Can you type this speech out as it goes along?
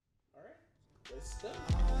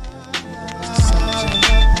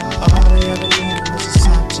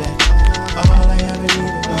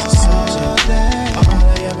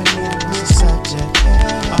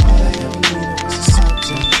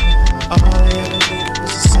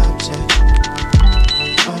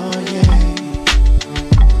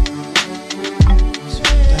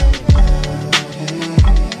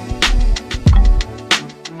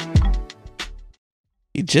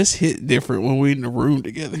It just hit different when we in the room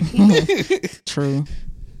together. True.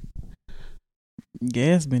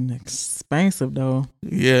 Gas been expensive though.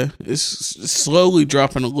 Yeah, it's slowly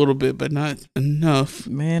dropping a little bit, but not enough.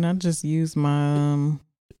 Man, I just used my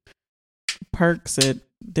perks at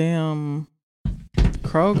damn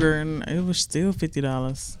Kroger, and it was still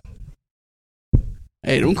 $50.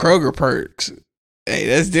 Hey, them Kroger perks. Hey,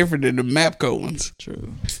 that's different than the Mapco ones.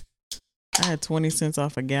 True. I had 20 cents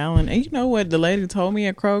off a gallon. And you know what the lady told me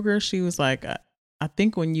at Kroger? She was like, I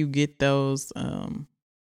think when you get those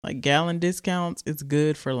like gallon discounts, it's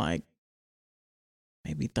good for like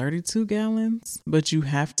maybe 32 gallons, but you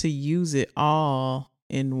have to use it all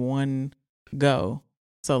in one go.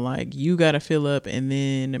 So like you got to fill up, and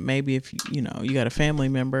then maybe if you got a family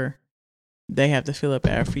member, they have to fill up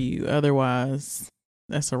after you. Otherwise,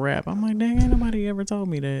 that's a wrap. I'm like, dang, ain't nobody ever told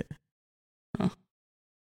me that. Huh.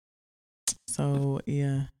 So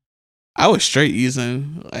yeah, I was straight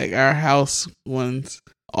using like our house ones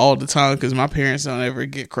all the time because my parents don't ever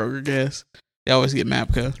get Kroger gas. They always get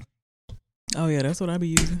Mapco. Oh yeah, that's what I be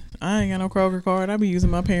using. I ain't got no Kroger card. I be using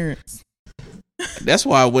my parents. That's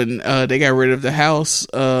why when they got rid of the house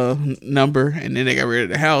number and then they got rid of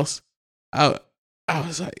the house, I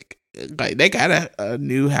was like they got a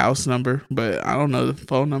new house number, but I don't know the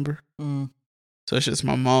phone number. So it's just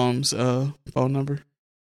my mom's phone number.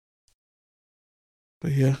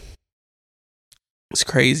 But yeah, it's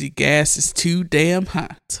crazy. Gas is too damn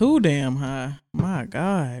high. Too damn high. My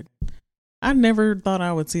God. I never thought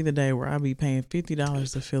I would see the day where I'd be paying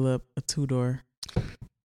 $50 to fill up a 2-door.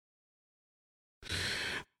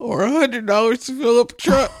 Or $100 to fill up a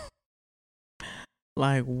truck.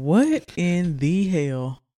 Like, what in the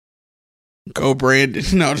hell? Go Brandon.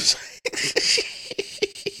 No,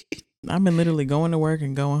 I've been literally going to work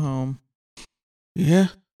and going home. Yeah.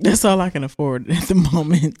 That's all I can afford at the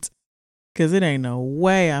moment. Because it ain't no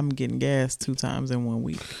way I'm getting gas 2 times in 1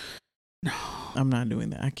 week. No. I'm not doing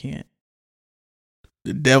that. I can't.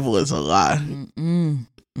 The devil is a lie.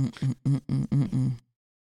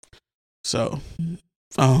 So,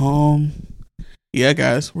 yeah,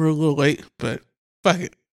 guys, we're a little late, but fuck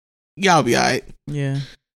it. Y'all be alright. Yeah.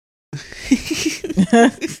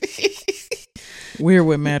 We're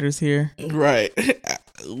what matters here. Right.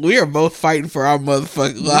 We are both fighting for our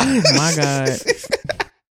motherfucking lives. Oh my God.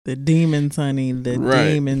 The demons, honey. The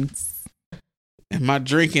demons. And my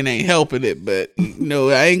drinking ain't helping it, but no,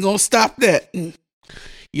 I ain't gonna stop that. You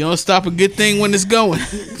don't stop a good thing when it's going.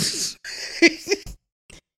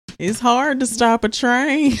 It's hard to stop a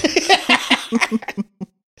train.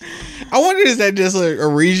 I wonder, is that just a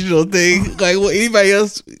regional thing? Like, will anybody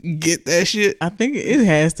else get that shit? I think it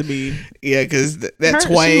has to be. Yeah, because that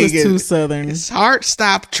twang is too southern. It's hard.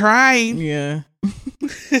 Stop trying. Yeah.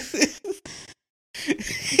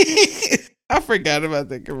 I forgot about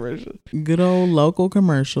that commercial. Good old local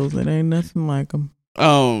commercials. It ain't nothing like them.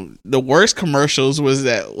 The worst commercials was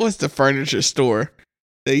what's the furniture store?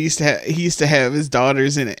 He used to have his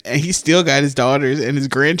daughters in it, and he still got his daughters and his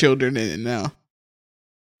grandchildren in it now.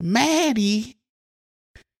 Maddie.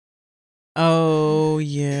 Oh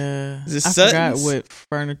yeah, I forgot what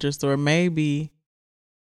furniture store. Maybe,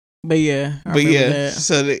 but yeah, I remember that.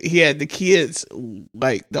 So he had the kids.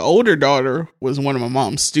 Like the older daughter was one of my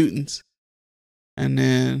mom's students, and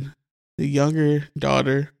then the younger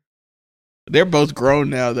daughter. They're both grown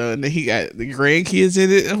now though, and then he got the grandkids in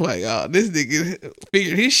it. I'm like, oh, this nigga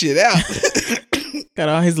figured his shit out. Got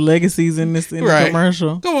all his legacies in the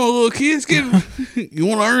commercial. Come on, little kids, you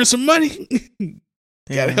want to earn some money?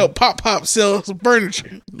 Gotta help Pop sell some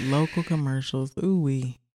furniture. Local commercials, ooh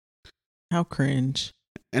wee, how cringe.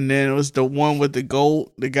 And then it was the one with the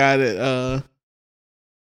gold, the guy that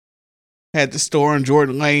had the store on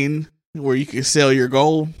Jordan Lane where you could sell your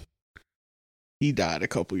gold. He died a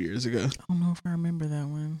couple years ago. I don't know if I remember that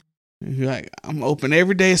one. And he's like, I'm open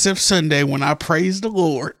every day except Sunday when I praise the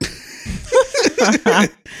Lord.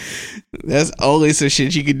 That's only some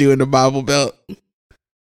shit you can do in the Bible Belt.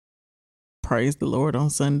 Praise the Lord on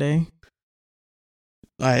Sunday.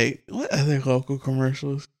 Like, what other local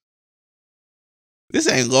commercials? This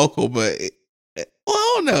ain't local, but I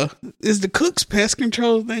don't know. Is the Cook's Pest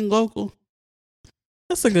Control thing local?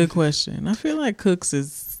 That's a good question. I feel like Cook's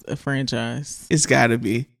is a franchise. It's gotta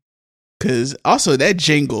be. Because also that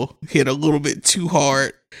jingle hit a little bit too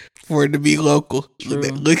hard for it to be local. True.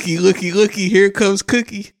 Looky, looky, looky, here comes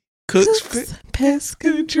Cookie. Cooks Pest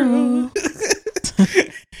control.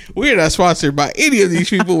 We're not sponsored by any of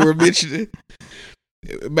these people we're mentioning.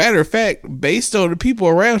 Matter of fact, based on the people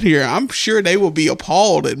around here, I'm sure they will be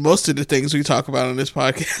appalled at most of the things we talk about on this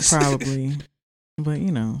podcast. Probably. But,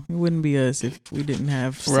 you know, it wouldn't be us if we didn't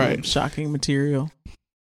have some shocking material.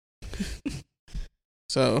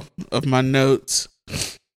 So, of my notes,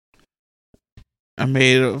 I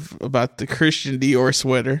made about the Christian Dior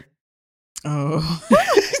sweater. Oh.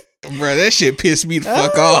 Bro, that shit pissed me the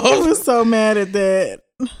fuck off. I was so mad at that.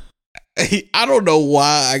 I don't know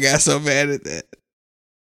why I got so mad at that.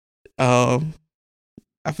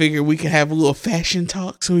 I figured we could have a little fashion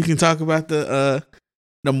talk so we can talk about the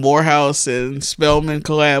Morehouse and Spellman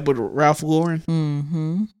collab with Ralph Lauren.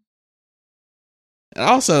 Mm-hmm. And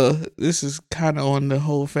also, this is kind of on the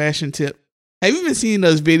whole fashion tip. Have you been seeing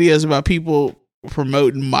those videos about people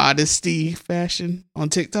promoting modesty fashion on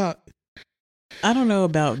TikTok? I don't know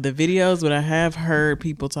about the videos, but I have heard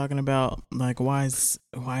people talking about like why is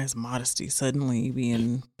modesty suddenly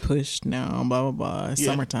being pushed now? Blah blah blah. It's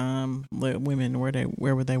summertime. Let women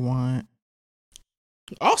wear what they want.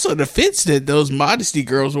 Also, the fits that those modesty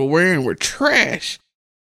girls were wearing were trash.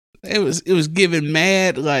 It was giving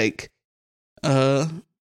mad like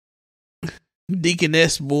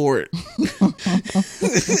deaconess board.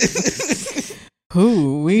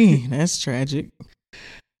 Hoo-wee, that's tragic.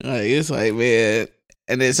 Like, it's like, man.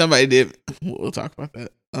 And then somebody did. We'll talk about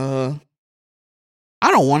that.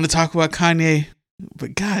 I don't want to talk about Kanye,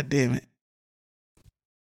 but god damn it,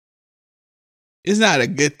 it's not a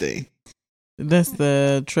good thing. That's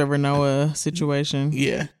the Trevor Noah situation.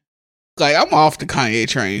 Yeah, like I'm off the Kanye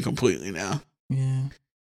train completely now. Yeah,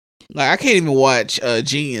 like I can't even watch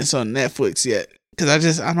Genius on Netflix yet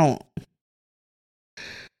because I don't.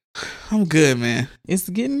 I'm good, man. It's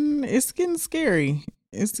getting scary.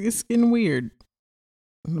 It's getting weird.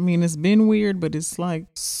 I mean, it's been weird, but it's like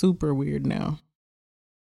super weird now.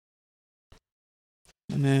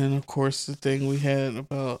 And then, of course, the thing we had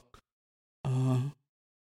about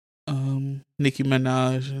Nicki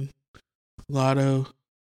Minaj and Latto.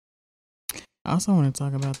 I also want to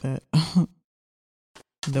talk about that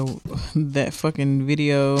that fucking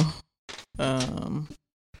video of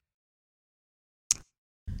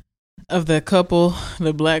the couple,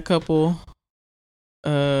 the black couple,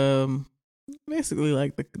 basically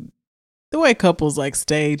like the way couples like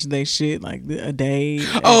stage they shit like a day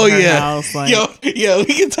at her house, like, yo, we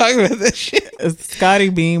can talk about that shit. Scotty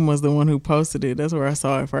Beam was the one who posted it. That's where I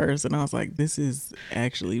saw it first, and I was like, this is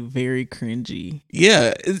actually very cringy.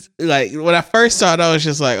 Yeah, it's like when I first saw it, I was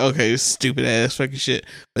just like, okay, this stupid ass fucking shit.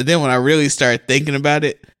 But then when I really started thinking about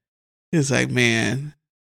it, it's like, man,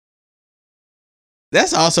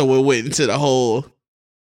 that's also what went into the whole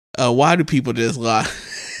why do people just lie?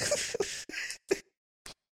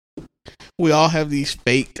 We all have these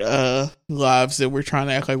fake lives that we're trying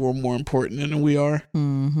to act like we're more important than we are.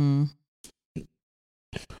 Mm-hmm.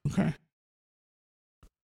 Okay.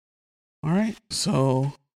 All right.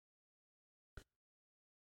 So,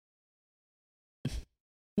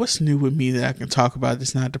 what's new with me that I can talk about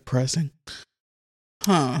that's not depressing?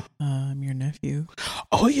 Huh? Your nephew.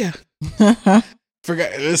 Oh yeah.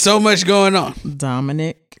 Forgot. There's so much going on.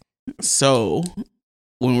 Dominic. So,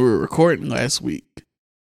 when we were recording last week,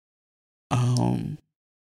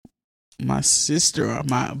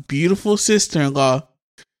 my beautiful sister-in-law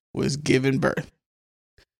was giving birth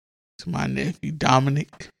to my nephew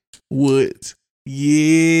Dominic Woods.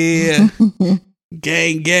 Yeah.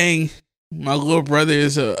 gang. My little brother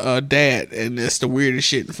is a dad, and that's the weirdest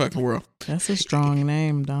shit in the fucking world. That's a strong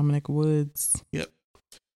name, Dominic Woods. Yep.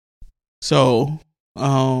 So,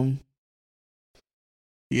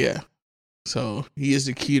 yeah. So he is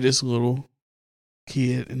the cutest little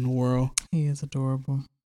kid in the world. He is adorable.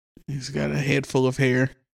 He's got a head full of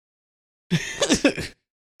hair.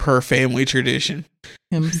 Per family tradition.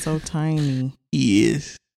 Him so tiny. He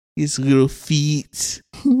is. His little feet.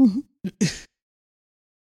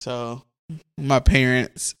 So, my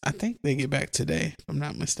parents, I think they get back today, if I'm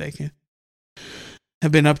not mistaken,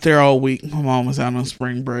 have been up there all week. My mom was out on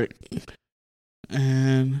spring break.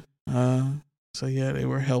 And, so yeah, they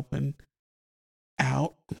were helping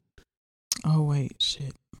out. Oh, wait,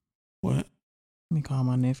 shit. What? Let me call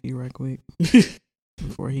my nephew right quick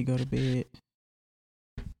before he go to bed.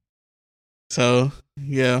 So,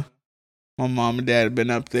 yeah, my mom and dad have been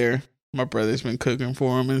up there. My brother's been cooking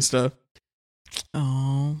for him and stuff.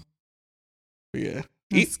 Oh. Yeah,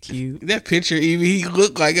 That's cute. That picture, even he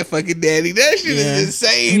looked like a fucking daddy. That shit is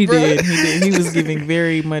insane, he bro. He did. He was giving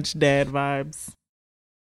very much dad vibes.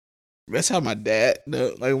 That's how my dad,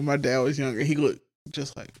 like when my dad was younger, he looked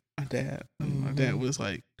just like my dad. Mm-hmm. My dad was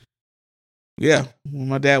like, when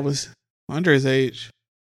my dad was under his age.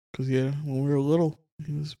 Because, when we were little,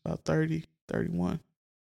 he was about 30, 31.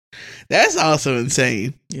 That's also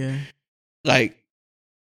insane. Yeah. Like,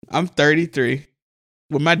 I'm 33.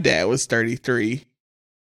 When my dad was 33,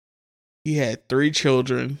 he had 3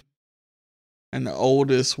 children, and the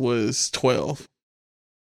oldest was 12.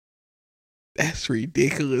 That's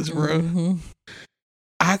ridiculous, bro. Mm-hmm.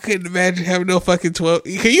 I couldn't imagine having no fucking 12.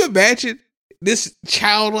 Can you imagine this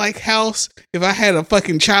childlike house if I had a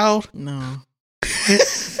fucking child? No.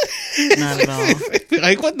 Not at all.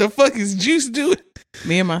 Like, what the fuck is Juice doing?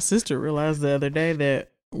 Me and my sister realized the other day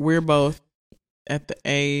that we're both at the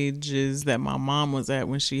ages that my mom was at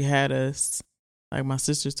when she had us. Like, my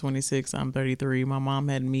sister's 26, I'm 33. My mom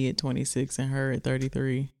had me at 26 and her at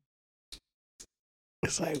 33.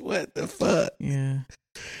 It's like, what the fuck? Yeah.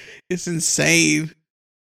 It's insane.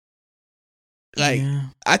 Like,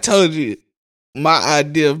 I told you, my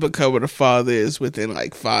idea of becoming a father is within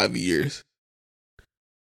like 5 years.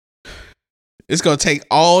 It's going to take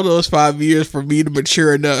all those 5 years for me to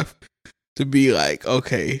mature enough to be like,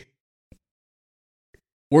 okay,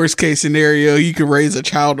 worst case scenario, you can raise a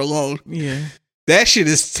child alone. Yeah. That shit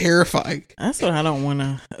is terrifying. That's what I don't want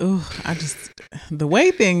to. The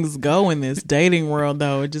way things go in this dating world,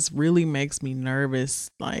 though, it just really makes me nervous,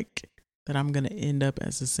 like, that I'm going to end up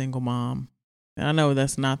as a single mom. And I know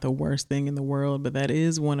that's not the worst thing in the world, but that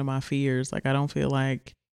is one of my fears. Like, I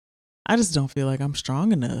just don't feel like I'm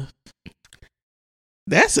strong enough.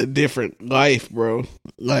 That's a different life, bro.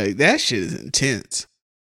 Like, that shit is intense.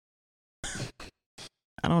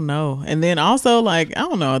 I don't know. And then also, like, I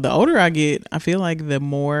don't know, the older I get, I feel like the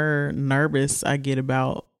more nervous I get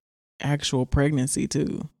about actual pregnancy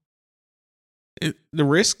too. The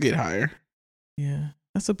risks get higher. Yeah.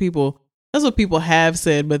 That's what people have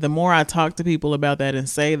said, but the more I talk to people about that and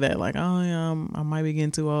say that, like, oh yeah, I might be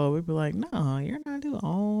getting too old, we'd be like, no, you're not too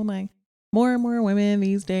old. Like, more and more women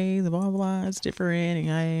these days, blah, blah, blah, it's different, and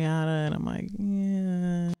yada, yada. And I'm like,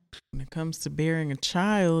 yeah. When it comes to bearing a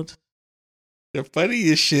child. The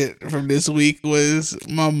funniest shit from this week was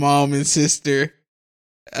my mom and sister.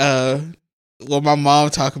 My mom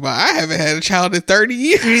talked about, I haven't had a child in 30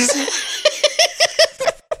 years.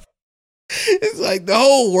 It's like the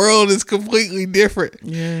whole world is completely different.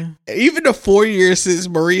 Yeah. Even the 4 years since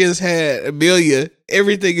Maria's had Amelia,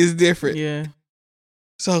 everything is different. Yeah.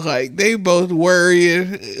 So, like, they both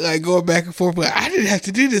worrying, like, going back and forth. Like, I didn't have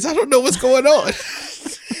to do this. I don't know what's going on.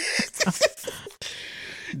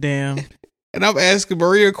 Damn. And I'm asking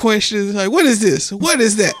Maria questions like, what is this? What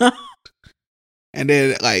is that? And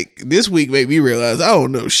then, like, this week made me realize I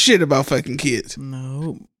don't know shit about fucking kids.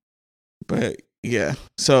 No. But, yeah.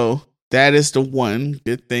 So, that is the one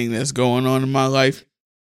good thing that's going on in my life.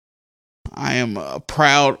 I am a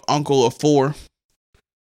proud uncle of 4.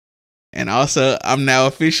 And also, I'm now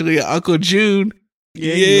officially Uncle June.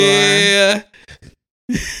 Yeah.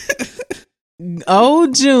 You are.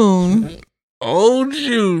 Oh, June. Old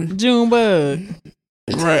June. Junebug.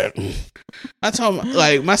 Right. I told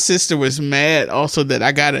my sister was mad also that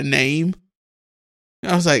I got a name.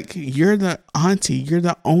 I was like, you're the auntie. You're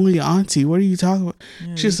the only auntie. What are you talking about?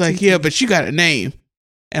 Yeah, she was like, yeah, but you got a name.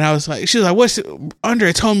 And I was like, she was like,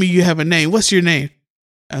 Andre told me you have a name. What's your name?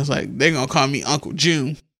 I was like, they're going to call me Uncle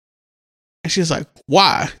June. And she was like,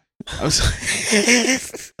 why? I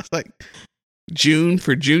was like, June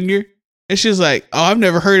for junior? And she was like, oh, I've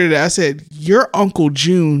never heard of that. I said, you're Uncle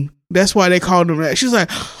June. That's why they called him that. She was like,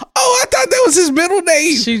 oh, I thought that was his middle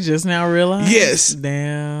name. She just now realized? Yes.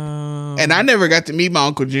 Damn. And I never got to meet my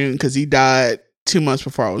Uncle June because he died 2 months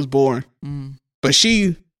before I was born. Mm. But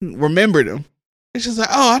she remembered him. And she was like,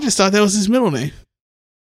 oh, I just thought that was his middle name.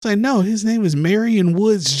 It's like, no, his name is Marion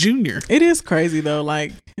Woods Jr. It is crazy, though,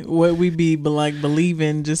 like, what we be, like,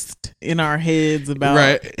 believing just in our heads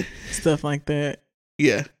about stuff like that.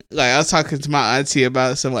 Yeah. Like, I was talking to my auntie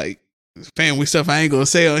about some, like, family stuff I ain't gonna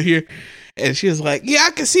say on here. And she was like, yeah,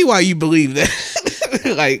 I can see why you believe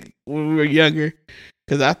that. Like, when we were younger.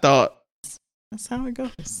 Because I thought. That's how it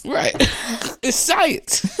goes. Right. It's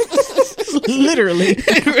science. Literally.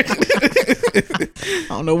 I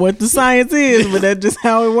don't know what the science is, but that's just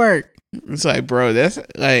how it works. It's like, bro, that's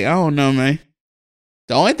like, I don't know, man.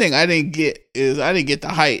 The only thing I didn't get is I didn't get the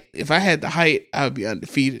height. If I had the height, I would be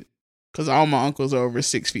undefeated. Because all my uncles are over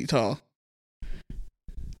 6 feet tall.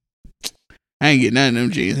 I ain't get none of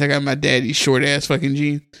them jeans. I got my daddy's short ass fucking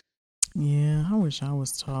jeans. Yeah, I wish I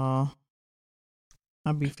was tall.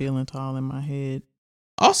 I be feeling tall in my head.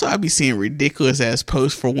 Also, I be seeing ridiculous ass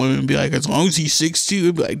posts for women be like, as long as he's 6'2",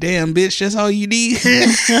 it'd be like, damn, bitch, that's all you need.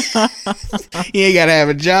 He ain't gotta have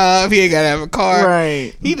a job. He ain't gotta have a car.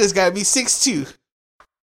 Right. He just gotta be 6'2",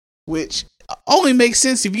 which only makes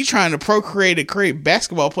sense if you're trying to procreate and create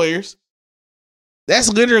basketball players. That's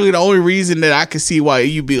literally the only reason that I can see why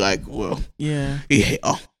you'd be like, well, yeah,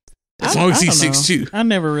 as long as he's 6'2". I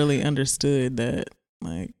never really understood that.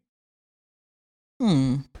 Like,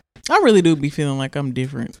 I really do be feeling like I'm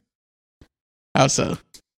different. How so?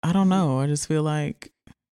 I don't know. I just feel like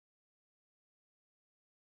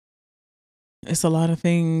it's a lot of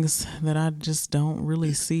things that I just don't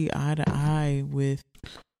really see eye to eye with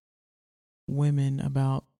women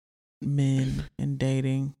about men and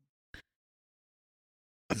dating.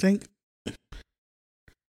 I think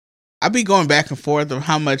I be going back and forth of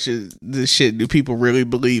how much of this shit do people really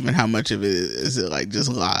believe and how much of it is it like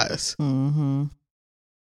just lies. Mm-hmm.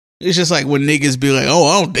 It's just like when niggas be like, oh,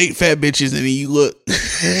 I don't date fat bitches, and then you look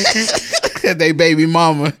at they baby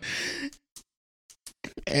mama.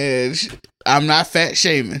 And I'm not fat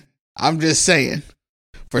shaming. I'm just saying,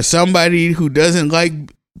 for somebody who doesn't like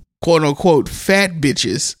quote unquote fat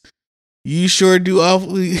bitches, you sure do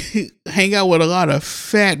awfully hang out with a lot of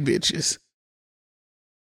fat bitches.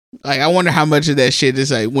 Like, I wonder how much of that shit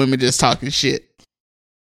is like women just talking shit.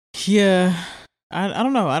 Yeah. I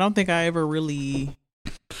don't know. I don't think I never really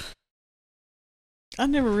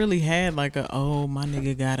had like my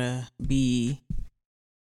nigga gotta be.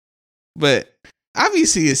 But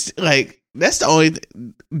obviously it's like, that's the only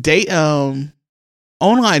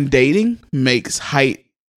online dating makes height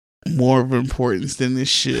more of importance than this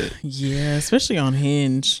shit. Yeah, especially on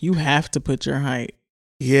Hinge. You have to put your height.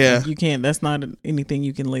 Yeah. Like, you can't, that's not anything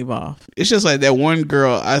you can leave off. It's just like that one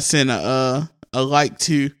girl I sent a like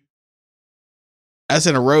to. I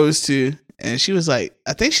sent a rose to, and she was like,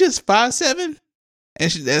 I think she was 5'7",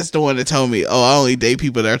 and that's the one that told me, oh, I only date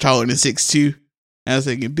people that are taller than 6'2". And I was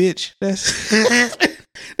thinking, bitch, that's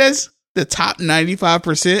the top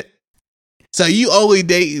 95%. So you only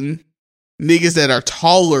dating niggas that are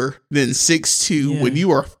taller than 6'2" when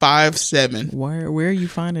you are 5'7". Where are you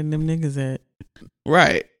finding them niggas at?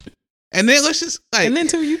 Right. And then let's just like, and then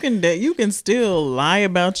too, you can still lie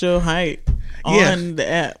about your height on the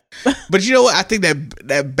app. But you know what? I think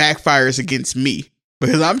that backfires against me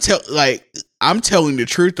because I'm telling the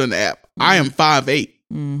truth on the app. Mm-hmm. I am 5'8".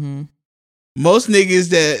 Mm-hmm. Most niggas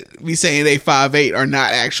that be saying they 5'8" are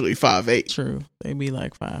not actually 5'8". True, they be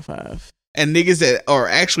like 5'5". And niggas that are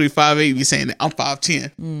actually 5'8" be saying that I'm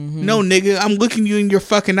 5'10". Mm-hmm. No, nigga, I'm looking you in your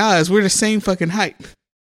fucking eyes. We're the same fucking height.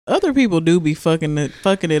 Other people do be fucking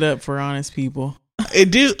it up for honest people.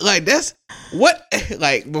 It do, like, that's what,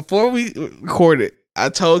 like, before we recorded, I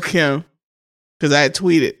told Kim, because I had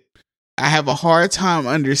tweeted, I have a hard time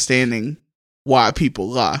understanding why people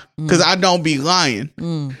lie. Because I don't be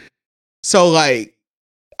lying. So, like,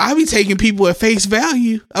 I be taking people at face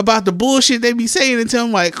value about the bullshit they be saying until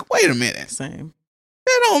I'm like, wait a minute. Same.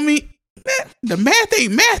 That don't mean, the math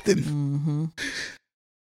ain't mathing. Mm-hmm.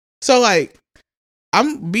 So, like,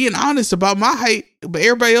 I'm being honest about my height, but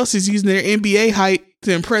everybody else is using their NBA height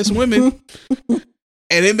to impress women.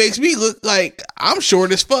 And it makes me look like I'm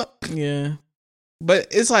short as fuck. Yeah. But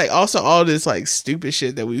it's like also all this like stupid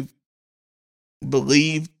shit that we've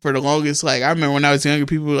believed for the longest. Like, I remember when I was younger,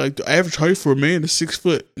 people were like, the average height for a man is 6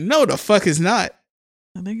 foot. No, the fuck is not.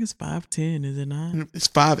 I think it's 5'10", is it not? It's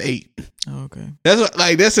 5'8". Oh, okay. That's what,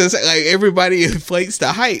 like, that's just, like, everybody inflates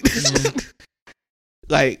the height. Yeah.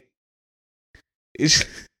 Like,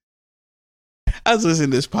 I was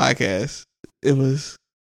listening to this podcast. It was,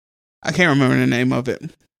 I can't remember the name of it,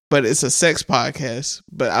 but it's a sex podcast.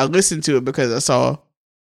 But I listened to it because I saw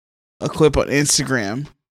a clip on Instagram.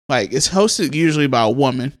 Like, it's hosted usually by a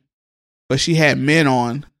woman, but she had men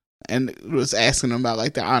on and was asking them about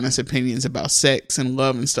like their honest opinions about sex and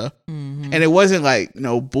love and stuff. Mm-hmm. And it wasn't like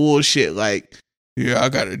no bullshit. Like, yeah, I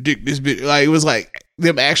gotta dick this bitch. Like, it was like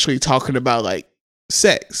them actually talking about like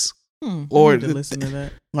sex. Or to listen to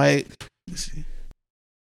that. Like, let's see.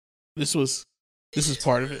 This was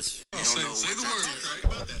part of it. Say the word,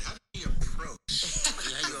 right? How do you approach?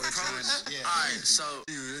 Yeah. All right, so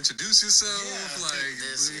you introduce yourself, little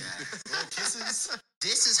kisses.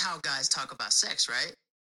 This is how guys talk about sex, right?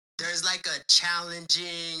 There's like a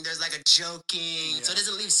challenging, there's like a joking, so it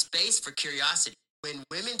doesn't leave space for curiosity. When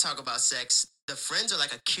women talk about sex, the friends are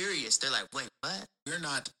like a curious. They're like, wait, what? We're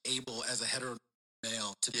not able as a hetero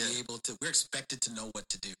male to be able to, we're expected to know what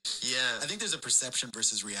to do. Yeah. I think there's a perception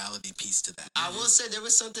versus reality piece to that. I will say there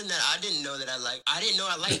was something that I didn't know that I liked. I didn't know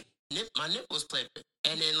I liked my nipples played with.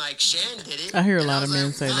 And then like Shan did it. I hear a and lot I of was men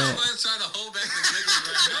like, say I'm that. gonna try to hold back the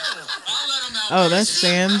giggles right now. I'll let him out. Oh, that's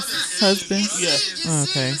Shan's husband? Yeah. Oh,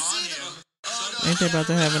 okay. Ain't they about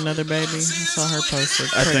to have another baby? I saw her post it.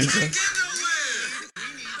 I think so.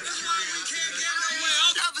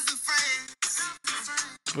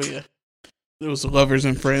 But yeah, it was the Lovers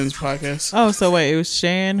and Friends podcast. Oh, so wait, it was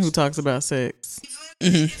Shan who talks about sex.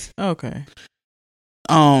 Mm-hmm. Okay.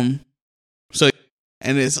 So,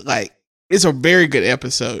 and it's like, it's a very good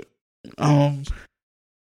episode. It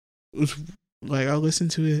was like, I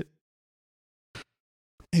listened to it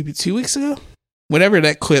maybe 2 weeks ago, whenever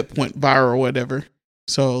that clip went viral or whatever.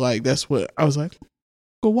 So like, that's what I was like,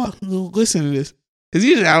 go listen to this. Cause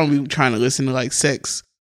usually I don't be trying to listen to like sex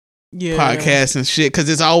podcasts and shit. Cause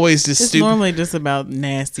it's always just it's stupid. normally just about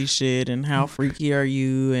nasty shit and how freaky are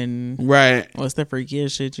you and Right. what's the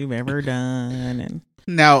freakiest shit you've ever done. And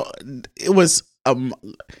Now, it was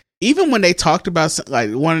even when they talked about,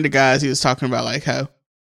 like, one of the guys, he was talking about like how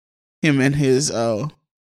him and his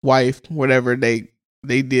wife, whatever, they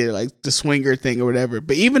did like the swinger thing or whatever.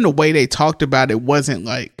 But even the way they talked about it wasn't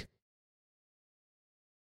like,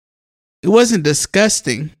 it wasn't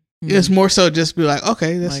disgusting. It was more so just be like,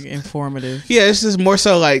 okay, that's like informative. Yeah, it's just more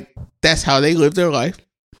so like that's how they live their life,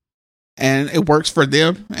 and it works for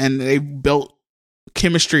them, and they built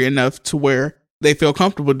chemistry enough to where they feel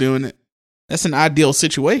comfortable doing it. That's an ideal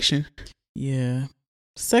situation. Yeah.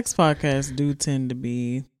 Sex podcasts do tend to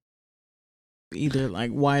be either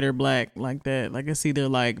like white or black like that. Like it's either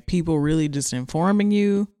like people really just informing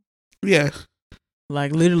you. Yeah.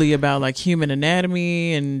 Like literally about like human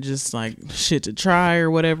anatomy and just like shit to try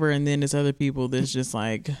or whatever. And then there's other people that's just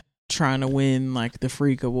like trying to win like the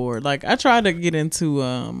freak award. Like I tried to get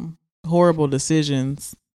into Horrible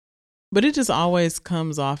Decisions, but it just always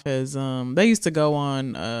comes off as they used to go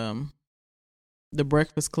on The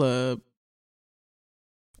Breakfast Club,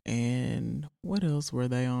 and what else were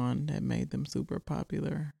they on that made them super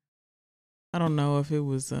popular? I don't know if it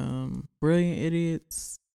was Brilliant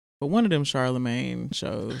Idiots, but one of them Charlemagne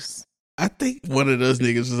shows. I think one of those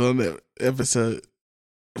niggas was on that episode,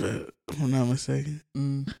 if I'm not mistaken.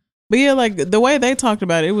 But yeah, like the way they talked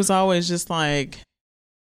about it, it was always just like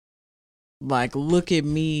look at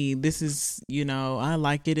me, this is, you know, I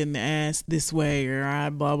like it in the ass this way, or I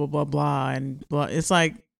blah blah blah blah, and blah. It's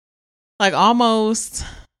like almost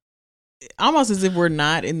as if we're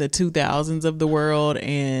not in the 2000s of the world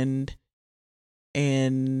and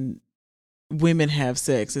women have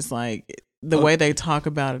sex. It's like the way they talk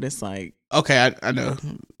about it, it's like, okay, I know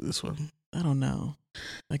this one. I don't know,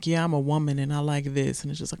 like, yeah, I'm a woman and I like this, and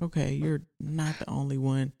it's just like, okay, you're not the only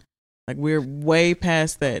one. Like we're way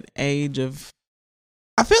past that age of.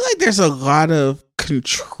 I feel like there's a lot of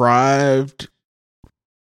contrived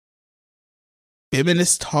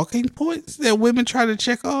feminist talking points that women try to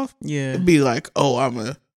check off. Yeah. It'd be like, oh,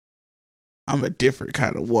 I'm a different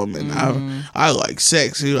kind of woman. I like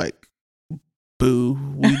sex. You're like, boo,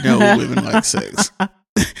 we know women like sex.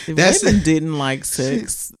 If women didn't like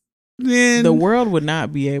sex, then the world would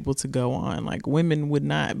not be able to go on. Like women would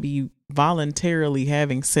not be voluntarily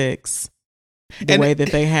having sex the way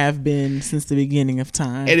that they have been since the beginning of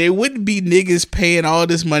time. And it wouldn't be niggas paying all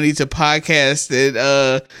this money to podcasts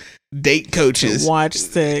and date coaches to watch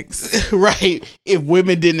sex. Right. If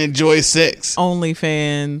women didn't enjoy sex.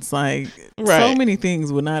 OnlyFans, like so many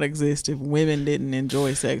things would not exist if women didn't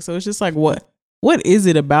enjoy sex. So it's just like, what is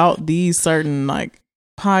it about these certain like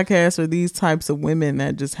podcasts or these types of women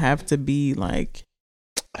that just have to be like,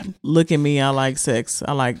 look at me, I like sex,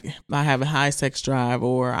 I have a high sex drive,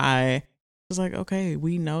 or I was like, okay,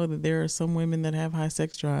 we know that there are some women that have high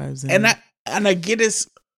sex drives, and I get it's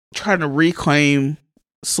trying to reclaim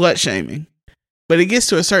slut shaming, but it gets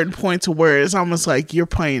to a certain point to where it's almost like you're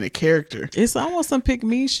playing a character. It's almost some pick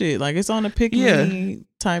me shit. Like it's on a pick me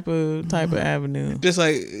type of avenue. Just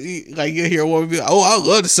like you hear a woman be like, oh, I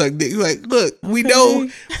love to suck dick. You're like, look, okay.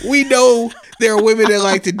 we know there are women that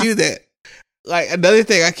like to do that. Like another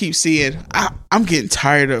thing I keep seeing, I'm getting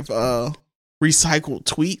tired of recycled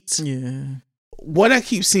tweets. Yeah. What I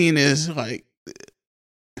keep seeing is like,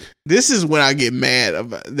 this is when I get mad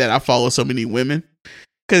about that I follow so many women.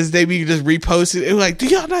 Cause they be just reposting it. Like, do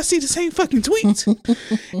y'all not see the same fucking tweets?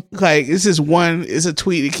 Like, it's a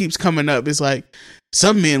tweet that keeps coming up. It's like,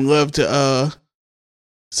 some men love to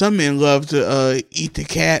eat the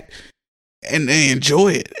cat and they enjoy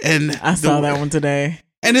it. And I saw that one today.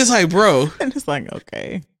 And it's like, bro. And it's like,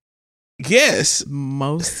 okay. Yes.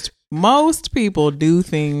 Most people do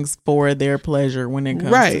things for their pleasure when it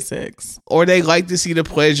comes to sex. Or they like to see the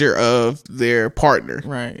pleasure of their partner.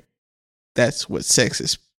 Right. That's what sex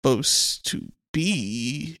is supposed to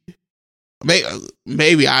be.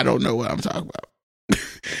 maybe I don't know what I'm talking about,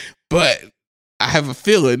 but I have a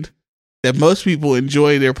feeling that most people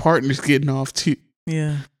enjoy their partners getting off too.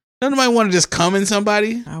 Yeah. Nobody want to just come in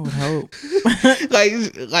somebody. I would hope.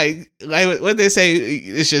 like what they say,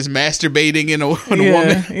 it's just masturbating in a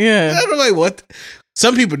woman. Yeah. I don't know what.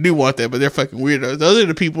 Some people do want that, but they're fucking weirdos. Those are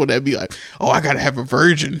the people that be like, "Oh, I gotta have a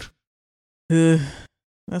virgin."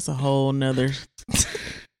 That's a whole nother.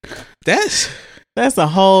 That's a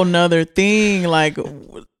whole nother thing. Like,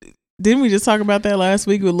 didn't we just talk about that last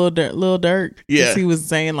week with Lil Durk? Yeah, he was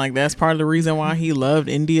saying like that's part of the reason why he loved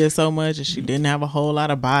India so much, and she didn't have a whole lot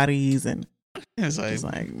of bodies, and it's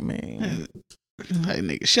like man, like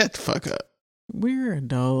nigga, shut the fuck up. We're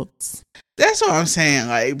adults. That's what I'm saying.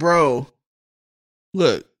 Like, bro,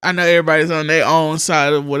 look, I know everybody's on their own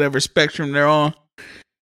side of whatever spectrum they're on,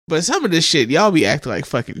 but some of this shit, y'all be acting like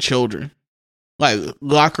fucking children, like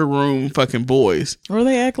locker room fucking boys, or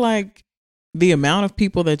they act like the amount of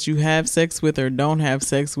people that you have sex with or don't have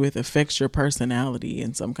sex with affects your personality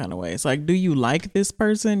in some kind of way. It's like, do you like this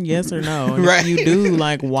person? Yes or no? And right. If you do,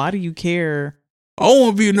 like, why do you care? I don't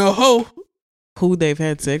want to be no hoe. Who they've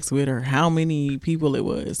had sex with or how many people it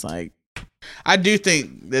was. Like, I do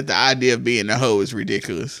think that the idea of being a hoe is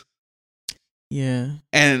ridiculous. Yeah.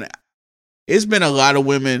 And it's been a lot of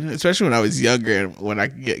women, especially when I was younger and when I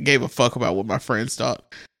gave a fuck about what my friends thought,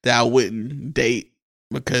 that I wouldn't date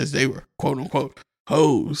because they were quote unquote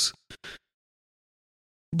hoes.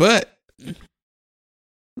 But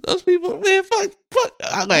those people, man, fuck.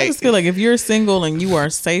 I just feel like if you're single and you are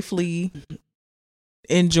safely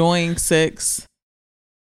enjoying sex,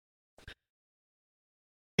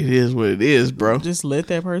 it is what it is, bro. Just let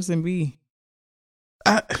that person be.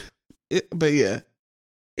 But yeah,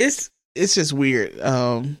 it's just weird.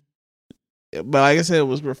 But like I said, it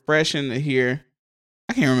was refreshing to hear.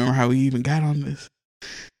 I can't remember how we even got on this.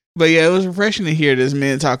 But yeah, it was refreshing to hear this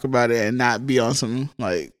men talk about it and not be on some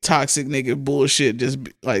like toxic nigga bullshit. Just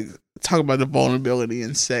like talk about the vulnerability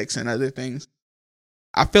in sex and other things.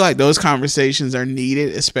 I feel like those conversations are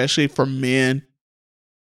needed, especially for men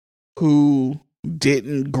who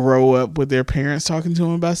didn't grow up with their parents talking to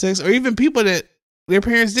them about sex, or even people that their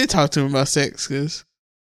parents did talk to them about sex, because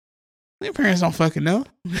their parents don't fucking know.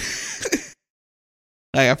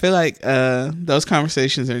 Like, I feel like those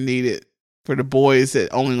conversations are needed for the boys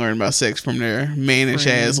that only learn about sex from their mannish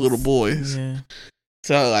ass little boys. Yeah.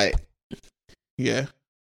 So, like, yeah.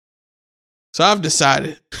 So I've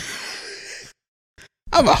decided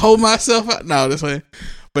I'm gonna hold myself out. No, this way.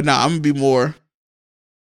 But no, I'm gonna be more.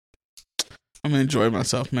 I'm gonna enjoy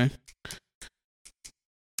myself, man.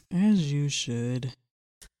 As you should.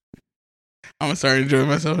 I'm gonna start enjoying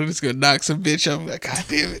myself. I'm just gonna knock some bitch up. I'm like, God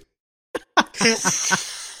damn it.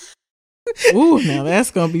 Ooh, now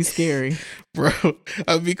that's gonna be scary. Bro,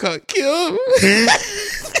 I'll be called Kim.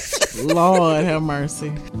 Lord have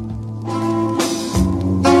mercy.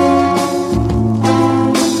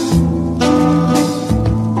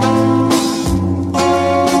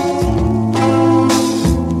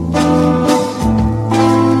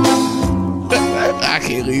 I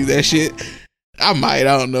can't leave that shit. I might,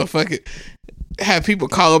 I don't know. Fuck it. Have people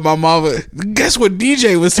calling my mama. Guess what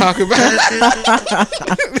DJ was talking about?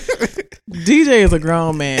 DJ is a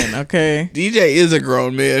grown man, okay? DJ is a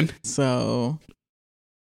grown man. So,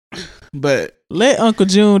 but let Uncle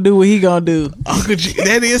June do what he gonna do. Uncle June,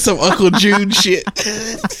 that is some Uncle June shit.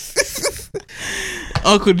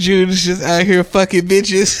 Uncle June is just out here fucking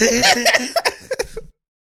bitches.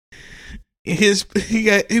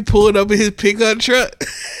 He pulled up in his pickup truck.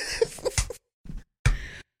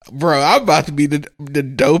 Bro, I'm about to be the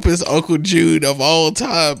dopest Uncle June of all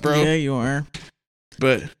time, bro. Yeah, you are.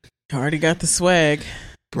 But you already got the swag.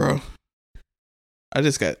 Bro, I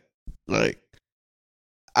just got, like,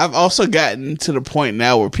 I've also gotten to the point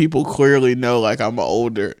now where people clearly know, like, I'm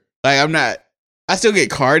older. Like, I'm not, I still get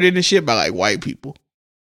carded and shit by, like, white people.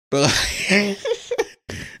 But, like,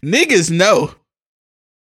 niggas know.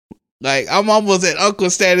 Like, I'm almost at uncle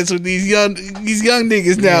status with these young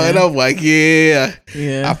niggas now, and I'm like, yeah,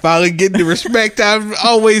 I finally get the respect I've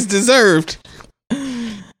always deserved.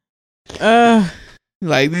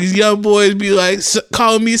 Like, these young boys be like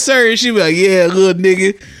calling me sir, and she be like, yeah, little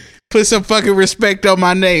nigga, put some fucking respect on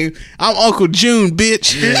my name. I'm Uncle June,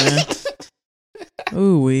 bitch. Yeah.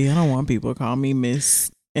 Ooh, I don't want people to call me Miss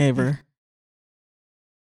ever.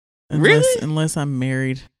 Unless I'm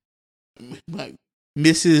married. Like,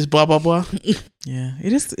 Mrs. blah blah blah. Yeah,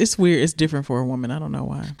 it's weird. It's different for a woman. I don't know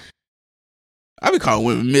why. I be calling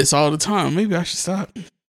women Miss all the time. Maybe I should stop.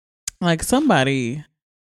 Like, somebody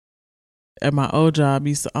at my old job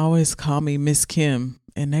used to always call me Miss Kim,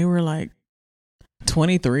 and they were like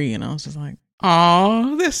 23, and I was just like,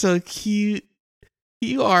 "Oh, that's so cute.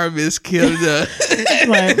 You are Miss Kim."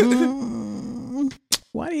 like,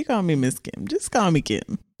 why do you call me Miss Kim? Just call me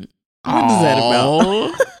Kim. What is that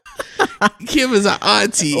about? Kim is an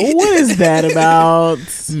auntie. What is that about?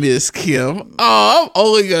 Miss Kim. Oh, I'm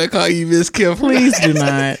only gonna call you Miss Kim. Please do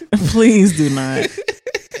not. Please do not.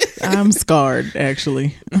 I'm scarred,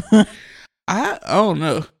 actually. I don't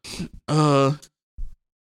know.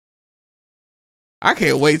 I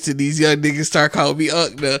can't wait till these young niggas start calling me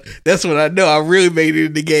Unc though. That's when I know I really made it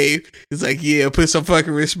in the game. It's like, yeah, put some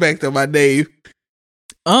fucking respect on my name.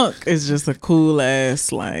 Unc is just a cool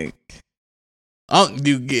ass, like, Unc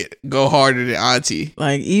do go harder than auntie.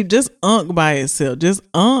 like, you just Unc by itself. Just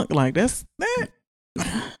Unc, like, that's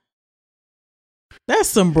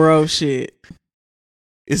some bro shit.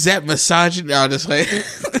 Is that misogyny? I'll just like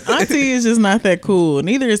Auntie is just not that cool.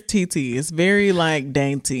 Neither is TT. It's very, like,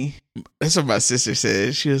 dainty. That's what my sister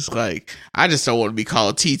said. She was like, I just don't want to be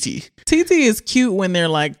called TT. TT is cute when they're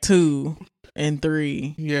like 2 and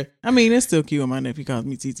 3. Yeah. I mean, it's still cute when my nephew calls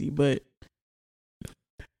me TT, but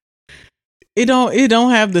it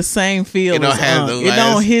don't have the same feel. It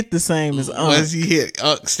don't hit the same as Unc. Once you hit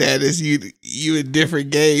Unc status, you a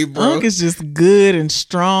different game, bro. Unc is just good and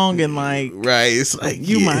strong and like, right. It's like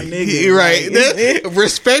you my nigga, right? Like,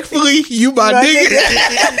 respectfully, you my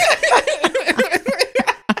nigga.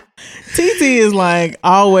 TT is like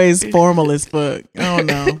always formal as fuck. I don't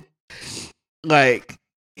know. Like,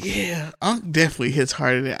 yeah, Unc definitely hits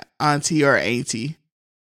harder than auntie or auntie,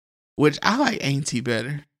 which I like auntie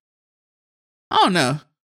better. I don't know.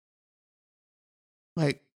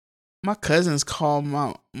 Like, my cousins call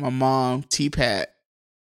my mom T-Pat.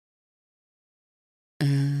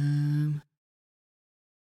 And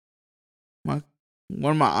one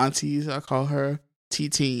of my aunties, I call her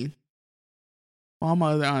T-Teen. All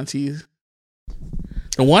my other aunties.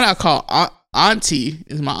 The one I call auntie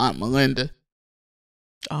is my Aunt Melinda.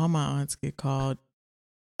 All my aunts get called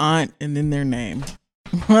aunt and then their name.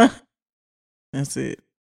 That's it.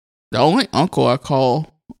 The only uncle I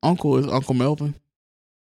call uncle is Uncle Melvin.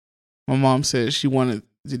 My mom said she wanted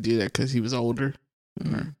to do that because he was older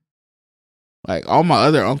than her. Like, all my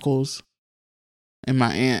other uncles and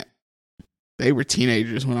my aunt, they were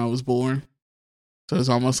teenagers when I was born. So it's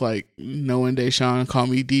almost like knowing Deshaun call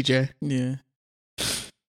me DJ. Yeah.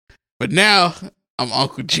 But now I'm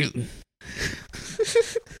Uncle June.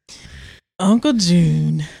 Uncle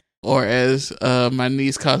June. Or as my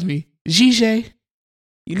niece calls me, GJ.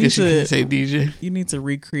 You need to say DJ. You need to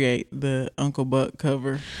recreate the Uncle Buck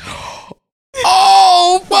cover.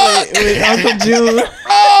 Oh fuck! With Uncle June.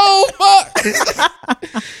 Oh fuck!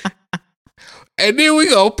 And then we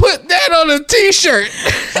gonna put that on a t-shirt.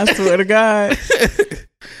 I swear to God.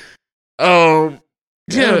 That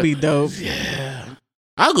would be dope. Yeah.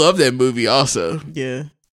 I love that movie also. Yeah.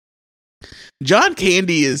 John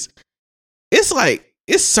Candy it's like,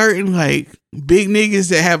 it's certain like big niggas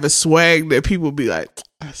that have a swag that people be like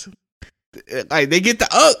they get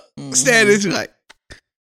the status, like,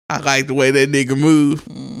 I like the way that nigga move.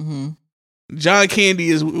 Mm-hmm. John Candy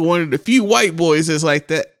is one of the few white boys that's like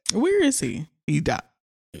that. Where is he? He died.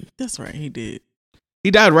 That's right, he did.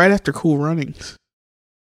 He died right after Cool Runnings.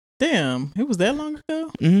 Damn, it was that long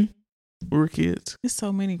ago? Mm-hmm. We were kids. There's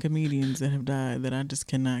so many comedians that have died that I just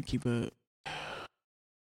cannot keep up.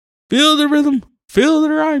 Feel the rhythm. Feel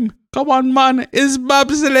the rhyme. Come on, man. It's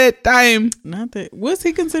bobsled time. Not that. Was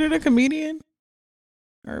he considered a comedian?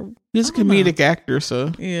 Or He's a comedic actor,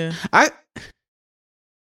 so. Yeah. I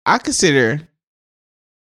consider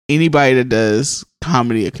anybody that does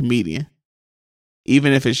comedy a comedian.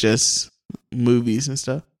 Even if it's just movies and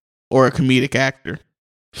stuff. Or a comedic actor.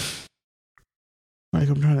 Like,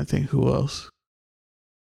 I'm trying to think who else.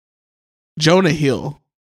 Jonah Hill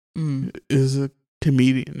is a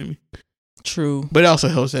comedian to me. True. But it also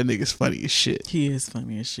helps that nigga's funny as shit. He is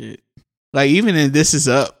funny as shit. Like, even in This Is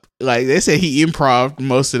Up, like, they said he improv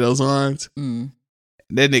most of those lines. That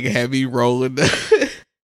nigga had me rolling.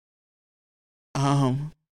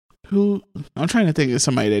 Who? I'm trying to think of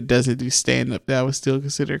somebody that doesn't do stand-up that I would still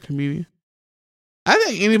consider a comedian. I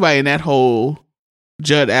think anybody in that whole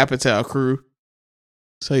Judd Apatow crew.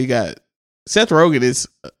 So you got Seth Rogen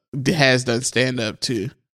has done stand-up too.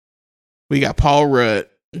 We got Paul Rudd,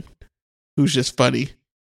 who's just funny.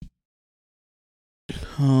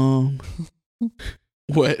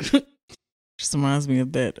 What? Just reminds me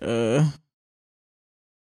of that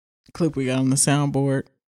clip we got on the soundboard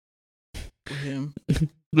with him.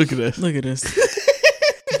 Look at us. Look at us.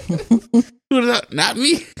 Not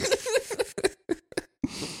me.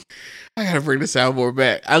 I gotta bring the soundboard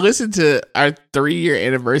back. I listened to our 3-year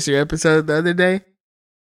anniversary episode the other day.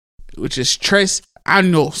 which is tres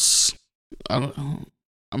años. I don't know.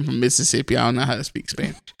 I'm from Mississippi. I don't know how to speak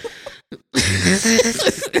Spanish.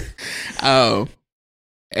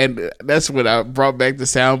 And that's when I brought back the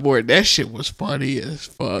soundboard. That shit was funny as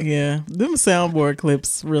fuck. Yeah, them soundboard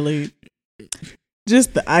clips really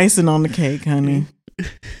just the icing on the cake, honey.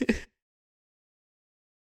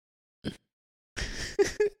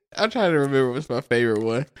 I'm trying to remember what's my favorite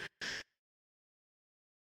one.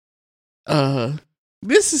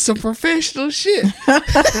 This is some professional shit.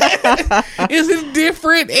 It's in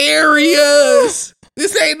different areas.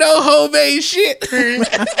 This ain't no homemade shit.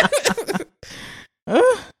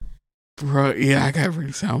 Bro, yeah, I gotta bring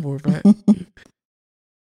the soundboard back.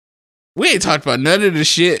 We ain't talked about none of the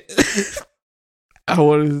shit I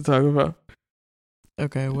wanted to talk about.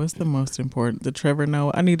 Okay, what's the most important? The Trevor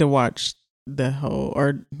Noah. I need to watch the whole,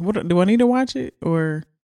 or what? Do I need to watch it, or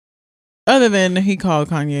other than he called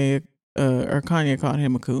Kanye, or Kanye called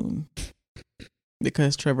him a coon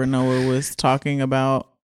because Trevor Noah was talking about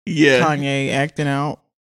Kanye acting out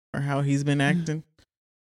or how he's been acting.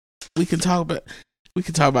 We can talk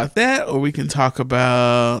about that, or we can talk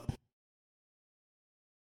about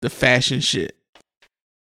the fashion shit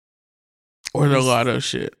or the Latto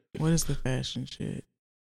shit. What is the fashion shit?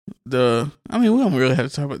 We don't really have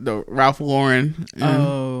to talk about the Ralph Lauren.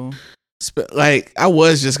 I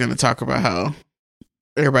was just gonna talk about how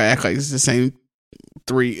everybody act like it's the same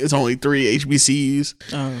three. It's only 3 HBCUs.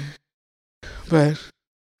 But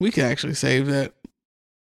we can actually save that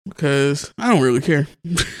because I don't really care.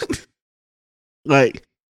 Like,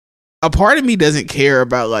 a part of me doesn't care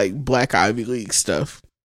about like Black Ivy League stuff.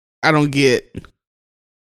 I don't get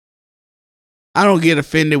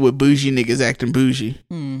offended with bougie niggas acting bougie.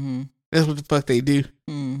 Mm-hmm. That's what the fuck they do.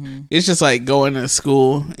 Mm-hmm. It's just like going to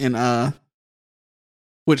school and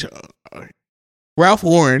which Ralph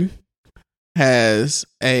Lauren has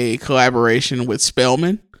a collaboration with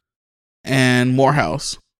Spelman and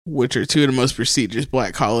Morehouse, which are 2 of the most prestigious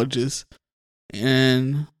Black colleges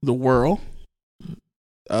in the world.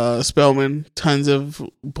 Spelman, tons of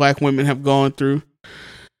Black women have gone through.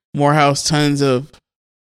 Morehouse, tons of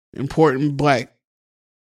important Black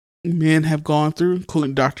men have gone through,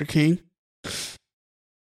 including Dr. King.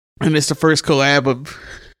 And it's the first collab of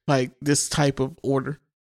like this type of order.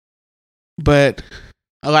 But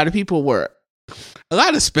a lot of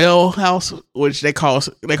Spell House, which they call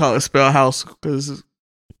it Spell House because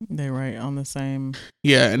they write on the same.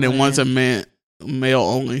 Yeah, and then one's a male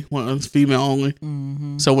only, one's female only.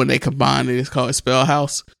 Mm-hmm. So when they combine it, it's called Spell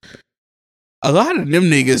House. A lot of them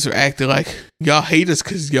niggas are acting like y'all hate us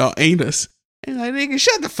because y'all ain't us. And like, nigga,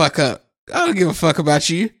 shut the fuck up. I don't give a fuck about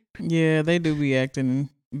you. Yeah, they do be acting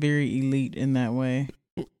very elite in that way.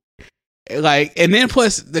 Like, and then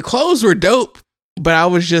plus the clothes were dope, but I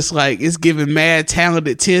was just like, it's giving mad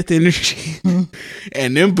talented 10th energy.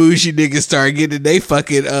 And them bougie niggas started getting they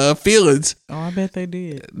fucking feelings. Oh, I bet they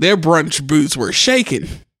did. Their brunch boots were shaking.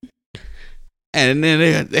 And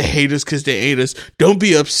then they hate us because they ain't us. Don't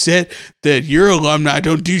be upset that your alumni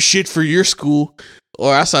don't do shit for your school.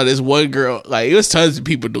 Or I saw this one girl, like, it was tons of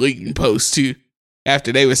people deleting posts too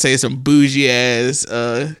after they would say some bougie ass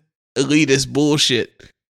elitist bullshit.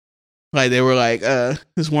 Like, they were like,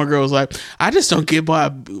 this one girl was like, I just don't get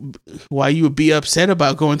why you would be upset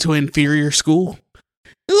about going to an inferior school.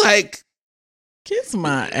 Like, kiss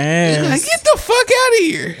my ass. Like, get the fuck out of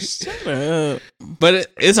here. Shut up. But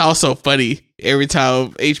it's also funny every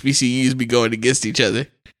time HBCUs be going against each other.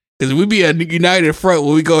 Because we be a united front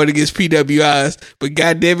when we going against PWIs. But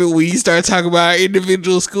goddamn it, when you start talking about our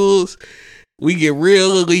individual schools, we get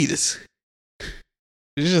real elitist.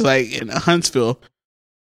 It's just like in Huntsville,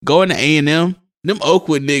 going to A&M, them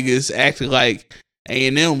Oakwood niggas acting like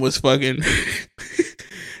A&M was fucking...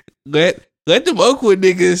 Let them Oakwood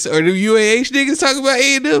niggas or them UAH niggas talk about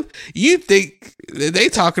A&M. You think that they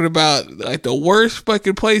talking about like the worst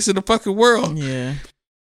fucking place in the fucking world. Yeah.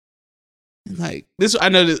 Like this, I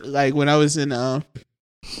know that like when I was in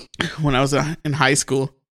high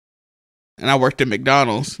school and I worked at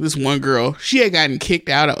McDonald's, this one girl, she had gotten kicked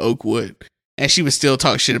out of Oakwood and she would still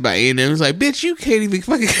talk shit about A&M. It was like, bitch, you can't even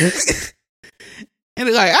fucking... And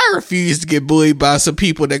like, I refuse to get bullied by some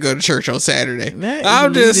people that go to church on Saturday. That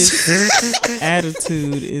I'm just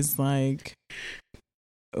attitude is like,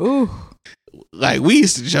 ooh. Like, we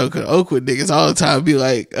used to joke with Oakwood niggas all the time. Be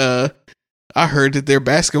like, I heard that their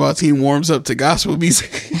basketball team warms up to gospel music.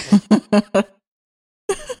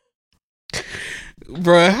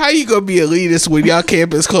 Bruh, how you gonna be elitist when y'all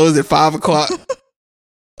campus closed at 5 o'clock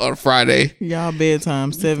on Friday? Y'all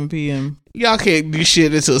bedtime 7 p.m. Y'all can't do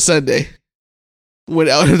shit until Sunday. When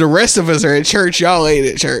the rest of us are at church, y'all ain't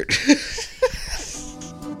at church.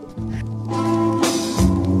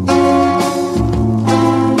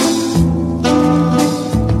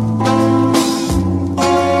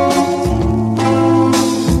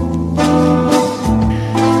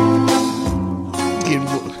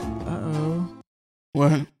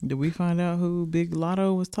 Did we find out who Big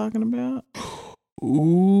Latto was talking about?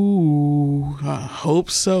 Ooh, I hope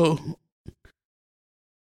so.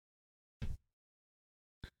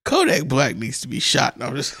 Kodak Black needs to be shot.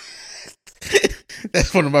 No, just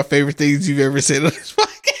that's one of my favorite things you've ever said on this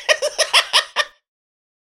podcast.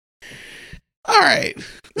 All right.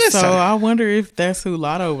 I wonder if that's who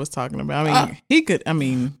Latto was talking about. I mean, he could. I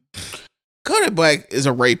mean, Kodak Black is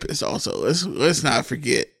a rapist. Also, let's not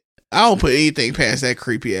forget. I don't put anything past that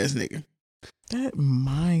creepy ass nigga. That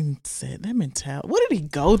mindset, that mentality. What did he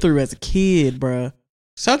go through as a kid, bruh?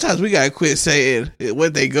 Sometimes we gotta quit saying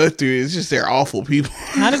what they go through. It's just they're awful people.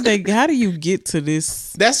 How do you get to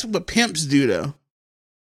this? That's what pimps do, though.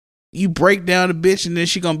 You break down a bitch and then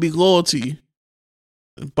she gonna be loyal to you.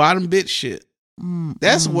 Bottom bitch shit.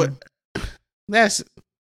 That's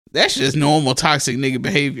just normal toxic nigga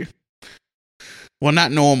behavior. Well,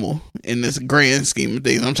 not normal in this grand scheme of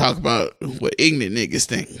things. I'm talking about what ignorant niggas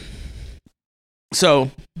think.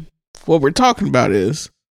 So, what we're talking about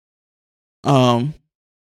is, rapper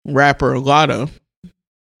Latto,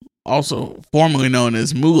 also formerly known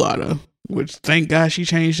as Mulatto, which thank God she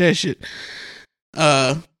changed that shit,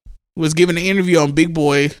 was giving an interview on Big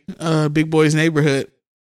Boy's Neighborhood,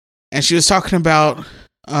 and she was talking about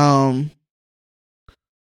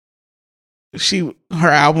her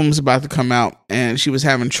album's about to come out, and she was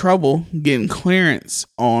having trouble getting clearance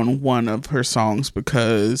on one of her songs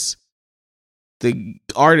because the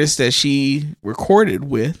artist that she recorded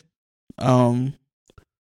with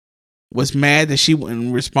was mad that she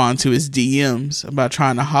wouldn't respond to his DMs about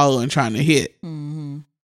trying to holler and trying to hit. Mm-hmm.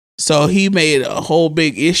 So he made a whole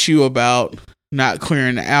big issue about not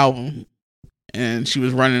clearing the album, and she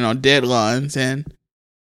was running on deadlines. And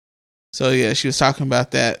so, yeah, she was talking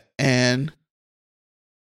about that. And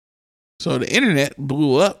so the internet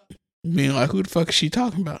blew up, being like, who the fuck is she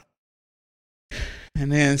talking about?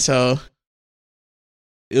 And then so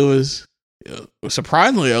it was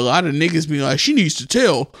surprisingly a lot of niggas being like, she needs to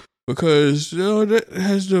tell because that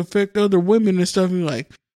has to affect other women and stuff. And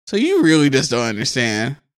like, so you really just don't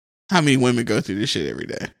understand how many women go through this shit every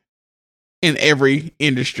day in every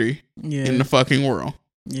industry in the fucking world.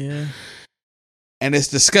 Yeah. And it's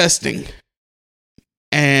disgusting.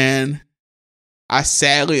 And I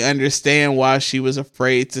sadly understand why she was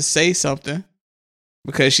afraid to say something,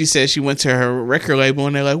 because she said she went to her record label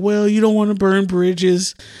and they're like, well, you don't want to burn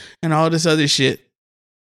bridges and all this other shit.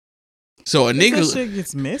 So a nigga, that shit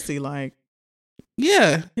gets messy. Like,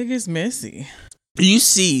 yeah, it gets messy. You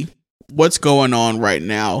see what's going on right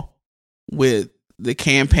now with the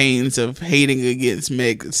campaigns of hating against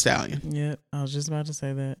Meg Thee Stallion. Yep, I was just about to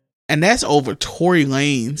say that. And that's over Tory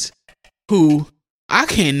Lanez, who I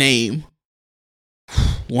can't name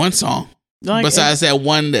one song. Like, besides that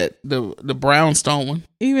one that the brownstone one.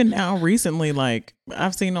 Even now recently, like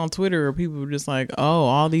I've seen on Twitter where people were just like, oh,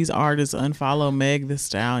 all these artists unfollow Meg Thee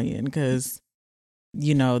Stallion because,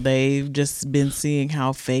 you know, they've just been seeing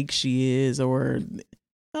how fake she is. Or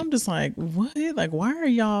I'm just like, what? Like, why are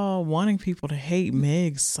y'all wanting people to hate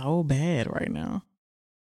Meg so bad right now?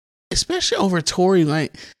 Especially over Tory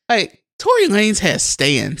Lanez. Like, Tory Lanez has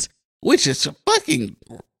stands, which is fucking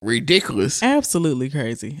ridiculous. Absolutely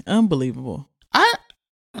crazy. Unbelievable. I'm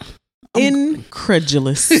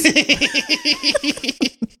incredulous. That's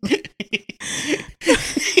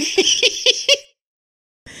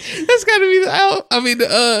gotta be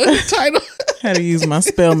the title. Had to use my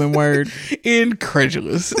spelling word.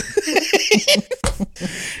 Incredulous.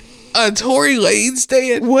 A Tory Lanez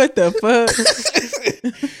stand. What the fuck?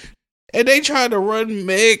 And they tried to run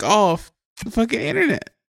Meg off the fucking internet.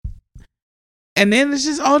 And then it's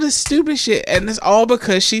just all this stupid shit. And it's all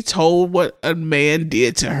because she told what a man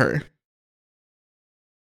did to her.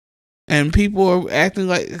 And people are acting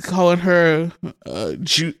like calling her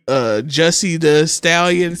Jussie the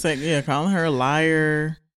Stallion. It's like, yeah, calling her a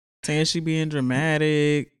liar, saying she being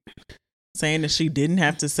dramatic, saying that she didn't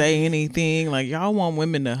have to say anything. Like, y'all want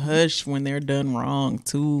women to hush when they're done wrong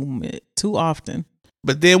too often.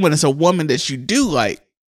 But then when it's a woman that you do like,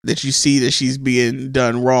 that you see that she's being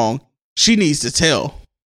done wrong, she needs to tell.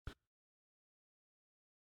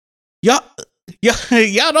 Y'all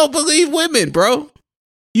don't believe women, bro.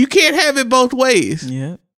 You can't have it both ways.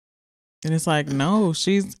 Yeah. And it's like, no,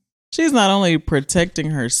 she's not only protecting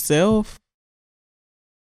herself,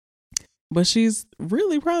 but she's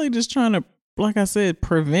really probably just trying to, like I said,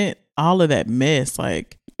 prevent all of that mess.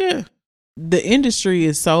 Like, yeah. The industry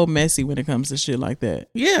is so messy when it comes to shit like that.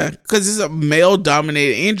 Yeah, because it's a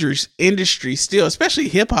male-dominated industry still, especially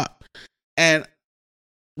hip-hop. And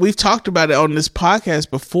we've talked about it on this podcast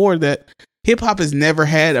before that hip-hop has never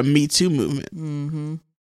had a Me Too movement. Mm-hmm.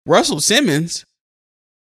 Russell Simmons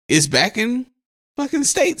is back in fucking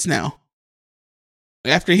States now.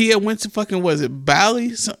 After he had went to fucking, was it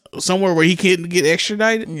Bali? Somewhere where he couldn't get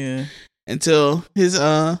extradited? Yeah. Until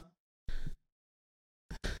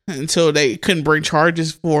they couldn't bring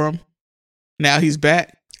charges for him. Now he's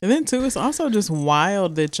back. And then too, it's also just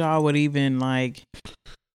wild that y'all would even like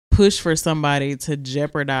push for somebody to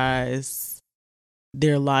jeopardize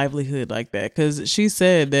their livelihood like that. Because she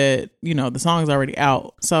said that, you know, the song's already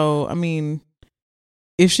out. So, I mean,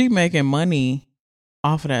 if she making money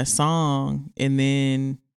off of that song and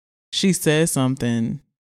then she says something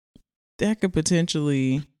that could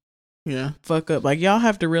potentially fuck up. Like, y'all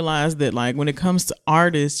have to realize that, like, when it comes to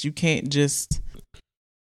artists, you can't just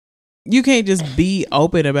be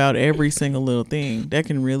open about every single little thing. That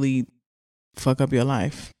can really fuck up your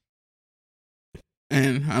life.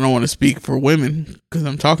 And I don't want to speak for women because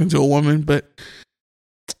I'm talking to a woman, but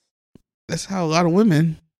that's how a lot of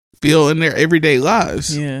women feel in their everyday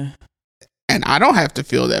lives. Yeah. And I don't have to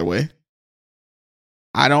feel that way.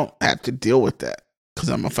 I don't have to deal with that because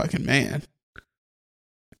I'm a fucking man.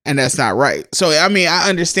 And that's not right. So, I mean, I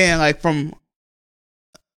understand, like, from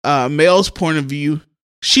a male's point of view,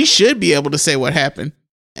 she should be able to say what happened.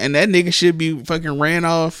 And that nigga should be fucking ran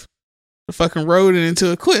off the fucking road and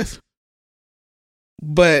into a cliff.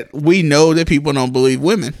 But we know that people don't believe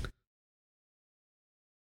women.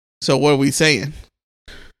 So what are we saying?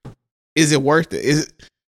 Is it worth it?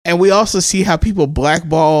 And we also see how people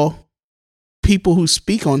blackball people who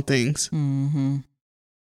speak on things. Mm-hmm.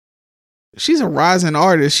 She's a rising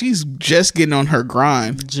artist. She's just getting on her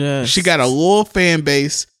grind. She got a loyal fan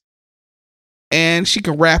base. And she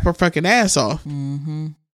can rap her fucking ass off. Mm-hmm.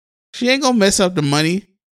 She ain't gonna mess up the money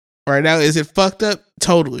right now. Is it fucked up?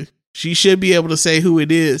 Totally. She should be able to say who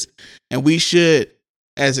it is. And we should,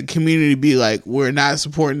 as a community, be like, we're not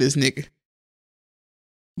supporting this nigga.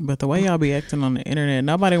 But the way y'all be acting on the internet,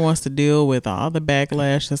 nobody wants to deal with all the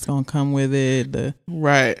backlash that's gonna come with it, the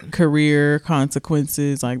career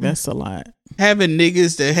consequences. Like, that's a lot. Having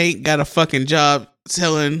niggas that ain't got a fucking job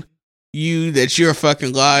telling you that you're a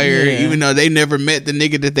fucking liar, even though they never met the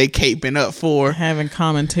nigga that they caping up for. Having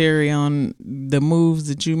commentary on the moves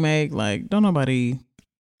that you make. Like, don't nobody...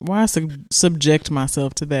 Why subject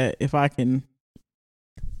myself to that if I can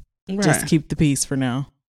just keep the peace for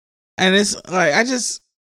now? And it's like,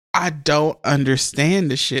 I don't understand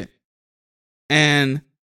the shit. And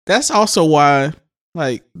that's also why,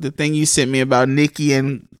 like, the thing you sent me about Nicki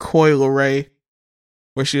and Coi Leray,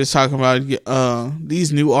 where she was talking about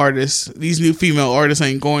these new female artists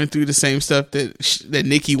ain't going through the same stuff that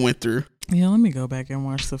Nicki went through. Yeah, let me go back and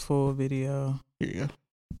watch the full video. Here you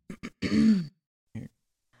go.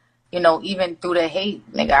 You know, even through the hate,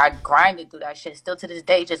 nigga, I grinded through that shit. Still to this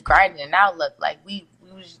day, just grinding. And now look, like, we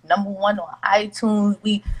was #1 on iTunes.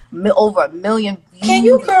 We over 1 million views. Can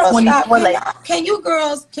you girls stop? Can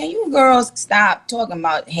you girls stop talking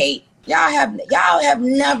about hate? Y'all have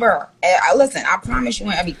never. Listen, I promise you,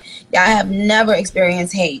 y'all have never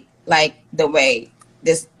experienced hate like the way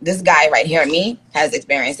this guy right here, me, has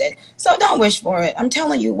experienced it. So don't wish for it. I'm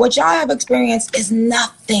telling you, what y'all have experienced is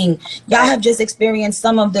nothing. Y'all have just experienced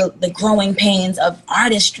some of the growing pains of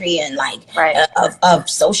artistry and like of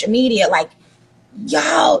social media. Like,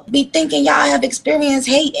 y'all be thinking y'all have experienced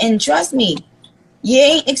hate, and trust me, you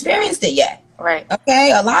ain't experienced it yet. Right.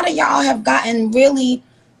 Okay. A lot of y'all have gotten really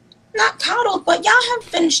not coddled, but y'all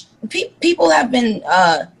have been. People have been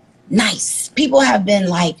nice. People have been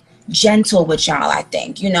like gentle with y'all, I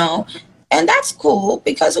think, you know, and that's cool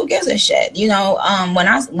because who gives a shit, you know. When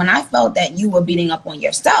I felt that you were beating up on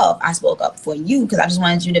yourself, I spoke up for you because I just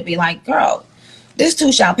wanted you to be like, girl, this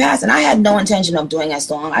too shall pass. And I had no intention of doing a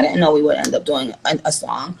song. I didn't know we would end up doing a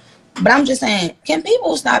song, but I'm just saying, can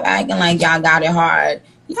people stop acting like y'all got it hard?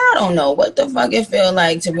 Y'all don't know what the fuck it feel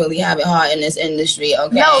like to really have it hard in this industry,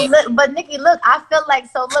 okay? No, look, but Nikki, look, I feel like,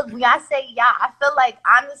 so look, when I say y'all, I feel like,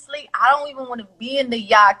 honestly, I don't even want to be in the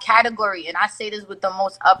y'all category, and I say this with the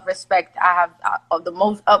most up respect. I have the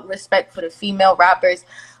most up respect for the female rappers,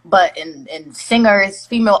 but and singers,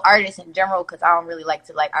 female artists in general, because I don't really like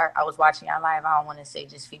to, like, I was watching y'all live, I don't want to say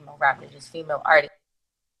just female rappers, just female artists.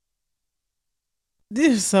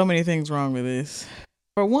 There's so many things wrong with this.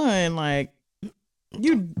 For one, like,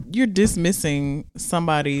 you're dismissing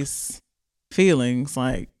somebody's feelings.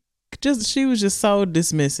 Like, she was just so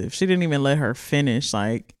dismissive. She didn't even let her finish.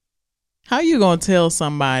 Like, how you gonna tell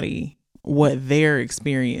somebody what they're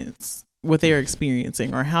experiencing,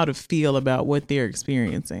 or how to feel about what they're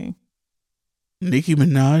experiencing? Nicki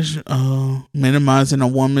Minaj minimizing a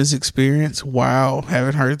woman's experience. Wow,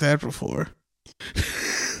 haven't heard that before.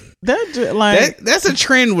 That's a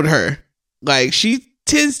trend with her. Like, she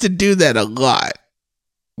tends to do that a lot.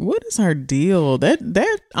 What is her deal?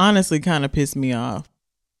 That honestly kind of pissed me off.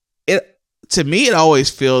 To me, it always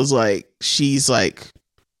feels like she's like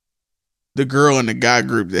the girl in the guy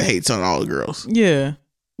group that hates on all the girls. Yeah.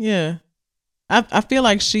 I feel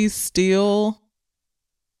like she's still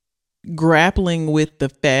grappling with the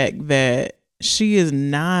fact that she is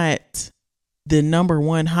not the number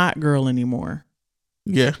one hot girl anymore.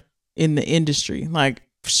 Yeah. In the industry. Like,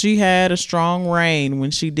 she had a strong reign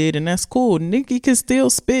when she did, and that's cool. Nikki can still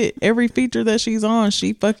spit. Every feature that she's on,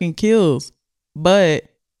 she fucking kills. But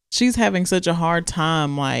she's having such a hard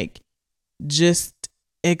time, like, just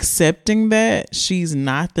accepting that she's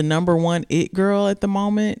not the number one it girl at the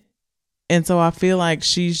moment. And so I feel like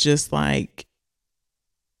she's just like,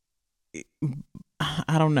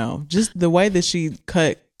 I don't know, just the way that she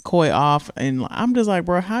cut Koi off. And I'm just like,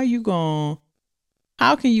 bro, how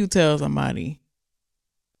can you tell somebody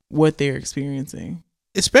what they're experiencing?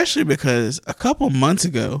 Especially because a couple months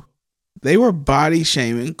ago, they were body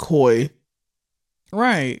shaming Koi.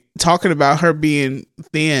 Right. Talking about her being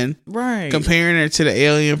thin. Right. Comparing her to the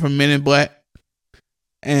alien from Men in Black.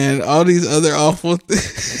 And all these other awful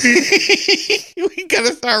things. We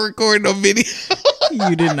gotta start recording on video.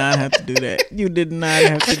 You did not have to do that. You did not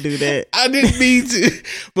have to do that. I didn't mean to.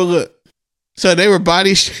 But look. So they were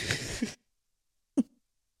body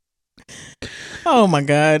Oh my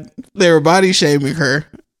God. They were body shaming her.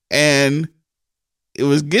 And it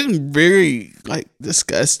was getting very like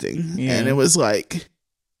disgusting. Yeah. And it was like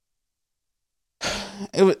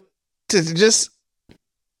it was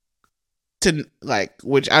to like,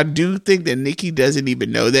 which I do think that Nikki doesn't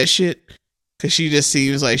even know that shit, because she just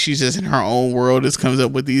seems like she's just in her own world, just comes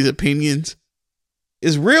up with these opinions.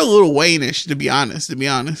 It's real little Wayne-ish, to be honest.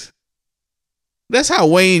 That's how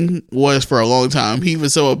Wayne was for a long time. He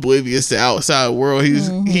was so oblivious to the outside world.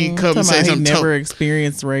 He'd come and say something. He never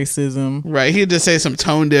experienced racism. Right. He'd just say some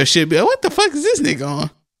tone deaf shit. Be like, what the fuck is this nigga on?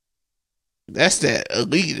 That's that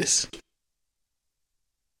elitist.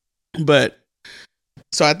 But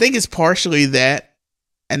so I think it's partially that.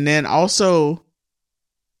 And then also,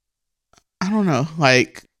 I don't know,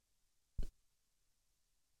 like,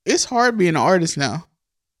 it's hard being an artist now.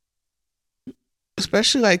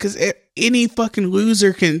 Especially like, because any fucking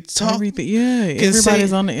loser can talk. Everything. Yeah.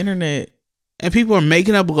 Everybody's on the internet. And people are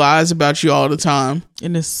making up lies about you all the time.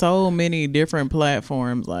 And there's so many different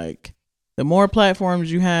platforms. Like, the more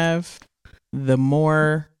platforms you have, the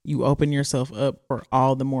more you open yourself up for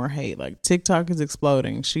all the more hate. Like, TikTok is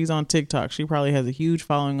exploding. She's on TikTok. She probably has a huge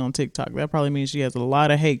following on TikTok. That probably means she has a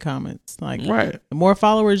lot of hate comments. Like, right. The more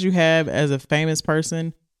followers you have as a famous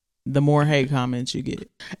person, the more hate comments you get.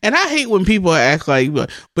 And I hate when people act like,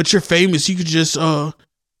 but you're famous, you could just what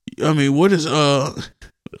is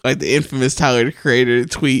like the infamous Tyler the Creator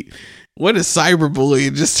tweet, what is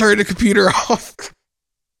cyberbullying? Just turn the computer off.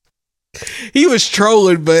 He was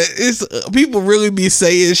trolling, but it's people really be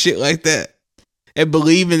saying shit like that and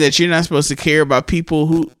believing that you're not supposed to care about people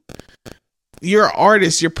who, you're an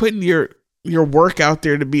artist, you're putting your work out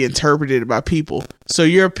there to be interpreted by people. So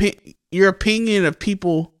your opinion of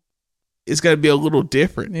people is going to be a little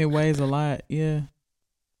different. It weighs a lot. Yeah.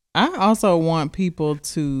 I also want people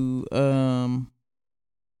to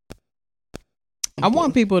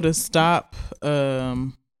stop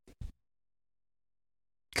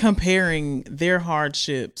comparing their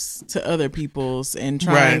hardships to other people's and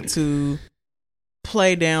trying to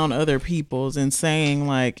play down other people's and saying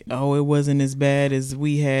like, oh, it wasn't as bad as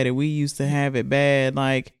we had it. We used to have it bad.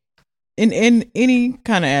 Like, in any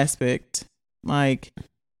kind of aspect. Like,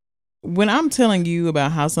 when I'm telling you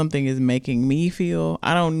about how something is making me feel,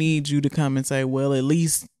 I don't need you to come and say, well, at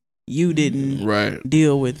least you didn't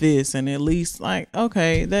deal with this. And at least, like,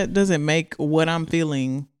 okay, that doesn't make what I'm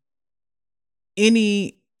feeling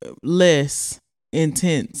any less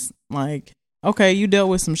intense. Like, okay, you dealt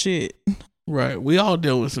with some shit. Right. We all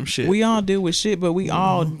deal with some shit. We all deal with shit, but we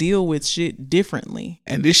all deal with shit differently.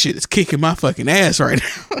 And this shit is kicking my fucking ass right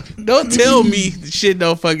now. Don't tell me the shit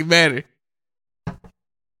don't fucking matter.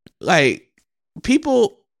 Like,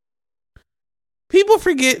 people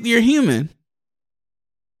forget you're human.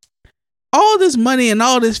 All this money and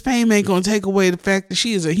all this fame ain't gonna take away the fact that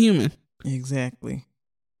she is a human. Exactly.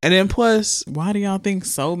 And then plus, why do y'all think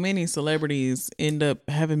so many celebrities end up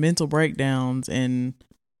having mental breakdowns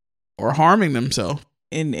or harming themselves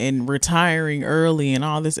and retiring early and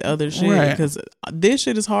all this other shit? Because this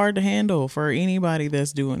shit is hard to handle for anybody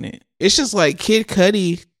that's doing it. It's just like Kid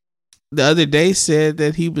Cudi the other day said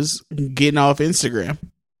that he was getting off Instagram.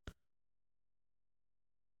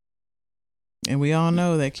 And we all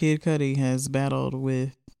know that Kid Cudi has battled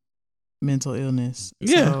with mental illness.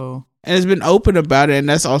 Yeah. And has been open about it. And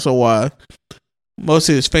that's also why most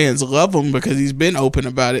of his fans love him because he's been open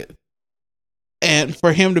about it. And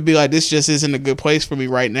for him to be like, this just isn't a good place for me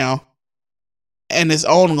right now. And it's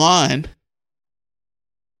online.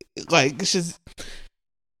 Like, it's just...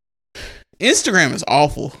 Instagram is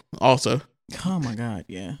awful also. Oh my God,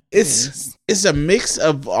 yeah. It's a mix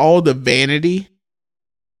of all the vanity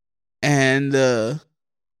and the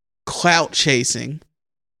clout chasing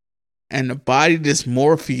and the body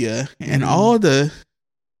dysmorphia and all the...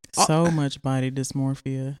 So much body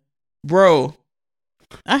dysmorphia. Bro.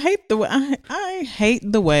 I hate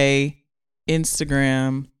the way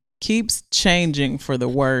Instagram keeps changing for the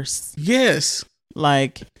worse. Yes.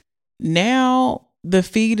 Like, now the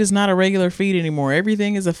feed is not a regular feed anymore.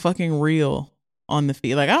 Everything is a fucking reel on the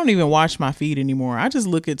feed. Like, I don't even watch my feed anymore. I just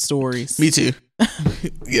look at stories. Me too.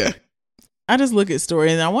 Yeah. I just look at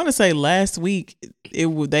stories. And I want to say last week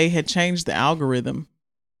they had changed the algorithm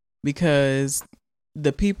because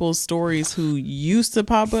the people's stories who used to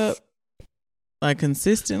pop up like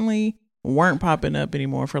consistently weren't popping up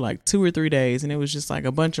anymore for like 2 or 3 days, and it was just like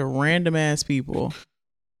a bunch of random ass people.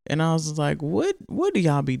 And I was just like, what do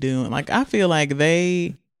y'all be doing? Like, I feel like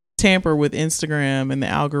they tamper with Instagram and the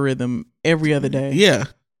algorithm every other day. Yeah.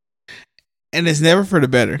 And it's never for the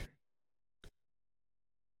better.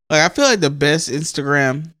 Like, I feel like the best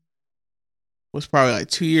Instagram was probably like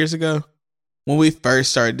 2 years ago when we first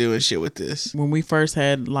started doing shit with this. When we first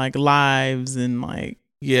had like lives and like,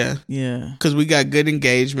 yeah. Because we got good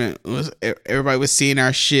engagement. Everybody was seeing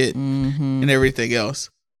our shit and everything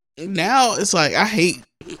else. Now it's like, I hate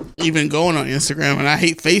even going on Instagram, and I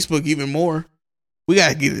hate Facebook even more. We got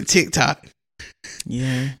to get in TikTok.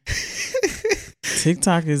 Yeah.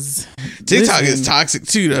 TikTok is toxic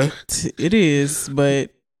too, though. It is,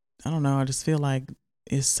 but I don't know. I just feel like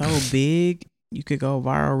it's so big. You could go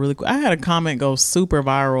viral really quick. I had a comment go super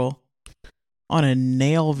viral on a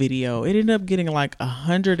nail video. It ended up getting like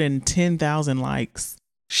 110,000 likes.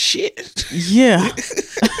 Shit. Yeah.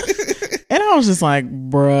 And I was just like,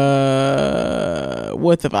 bruh,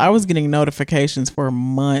 what the... I was getting notifications for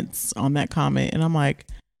months on that comment. And I'm like,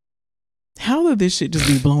 how did this shit just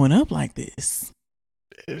be blowing up like this?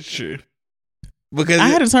 It's true. Because I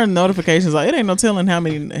had to turn the notifications off. It ain't no telling how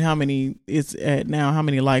many it's at now, how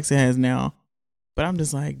many likes it has now. But I'm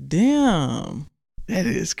just like, damn. That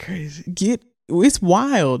is crazy. It's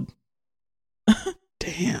wild.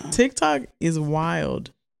 Damn. TikTok is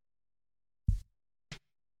wild.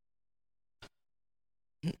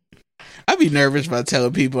 I'd be nervous about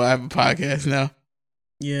telling people I have a podcast now.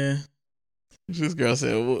 Yeah. This girl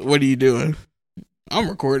said, what are you doing? I'm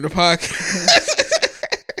recording a podcast.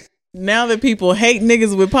 Now that people hate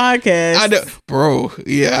niggas with podcasts. I know. Bro,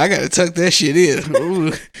 yeah, I got to tuck that shit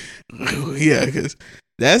in. Yeah, because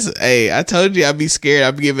I told you I'd be scared.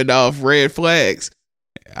 I'm giving off red flags.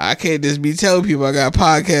 I can't just be telling people I got a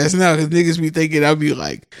podcast now because niggas be thinking I'd be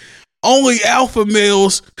like, only alpha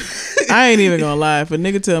males. I ain't even gonna lie. If a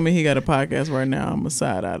nigga tell me he got a podcast right now, I'm gonna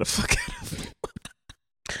side eye the fuck out of him.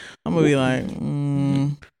 I'm gonna be like,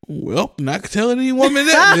 well, not telling any woman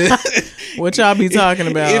that. What y'all be talking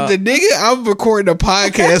about? If the nigga I'm recording a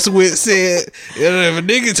podcast with said, if a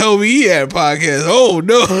nigga told me he had a podcast, oh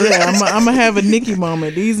no. Yeah, I'm gonna have a Nikki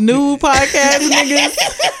moment. These new podcast niggas.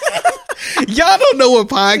 Y'all don't know what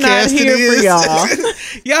podcast it is. For y'all.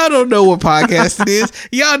 Y'all don't know what podcast it is.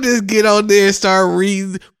 Y'all just get on there and start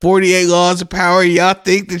reading 48 Laws of Power. Y'all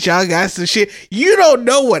think that y'all got some shit. You don't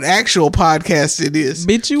know what actual podcast it is.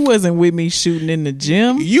 Bitch, you wasn't with me shooting in the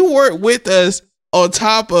gym. You weren't with us on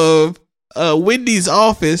top of Wendy's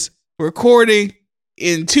office recording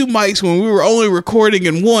in 2 mics when we were only recording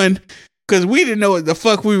in 1 because we didn't know what the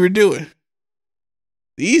fuck we were doing.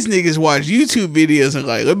 These niggas watch YouTube videos and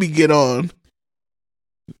like, let me get on.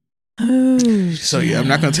 Oh, so yeah, I'm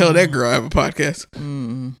not gonna tell that girl I have a podcast.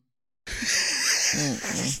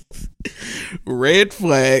 Red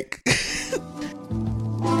flag.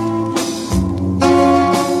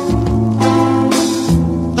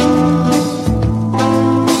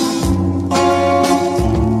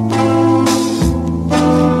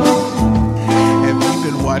 Have you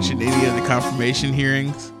been watching any of the confirmation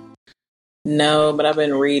hearings? No, but I've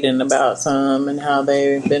been reading about some and how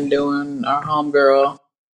they've been doing our homegirl.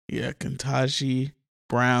 Yeah, Ketanji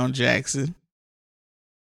Brown Jackson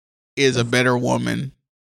is a better woman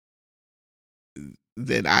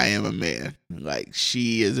than I am a man. Like,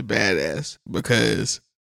 she is a badass because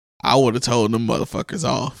I would have told them motherfuckers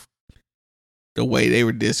off the way they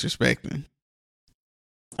were disrespecting.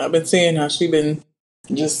 I've been seeing how she been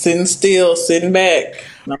just sitting still, sitting back.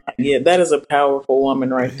 Yeah, that is a powerful woman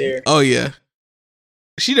right there. Oh, yeah.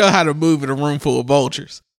 She know how to move in a room full of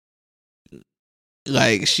vultures.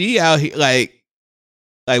 Like, she out here, like,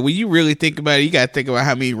 Like, when you really think about it, you gotta think about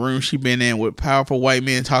how many rooms she been in with powerful white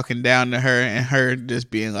men talking down to her and her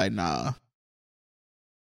just being like, nah.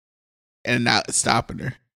 And not stopping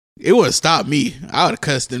her. It would have stopped me. I would have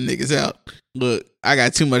cussed them niggas out. Look, I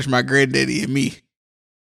got too much of my granddaddy in me.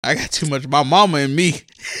 I got too much of my mama in me.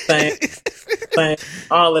 Same.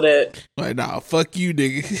 All of that. Like, nah, fuck you,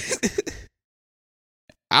 nigga.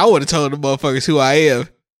 I would have told the motherfuckers who I am.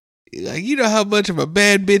 Like, you know how much of a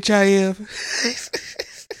bad bitch I am?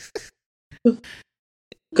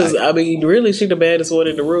 Because, I mean, really, she the baddest one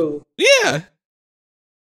in the room. Yeah.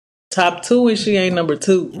 Top 2 and she ain't number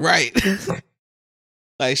 2. Right.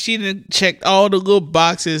 Like, she done checked all the little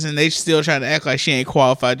boxes and they still trying to act like she ain't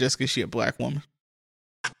qualified just because she a black woman.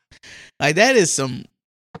 Like, that is some...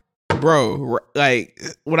 Bro, like,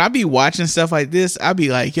 when I be watching stuff like this, I be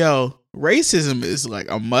like, yo, racism is like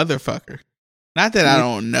a motherfucker. Not that I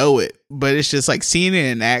don't know it, but it's just like seeing it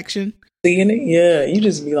in action. Seeing it, yeah, you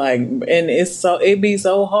just be like, and it be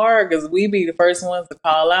so hard because we be the first ones to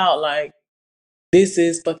call out like, this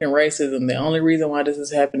is fucking racism. The only reason why this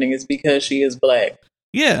is happening is because she is black.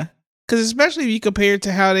 Yeah, because especially if you compare it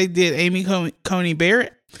to how they did Amy Coney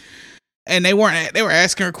Barrett, and they were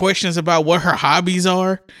asking her questions about what her hobbies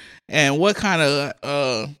are and what kind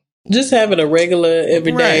of just having a regular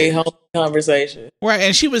everyday home conversation, right?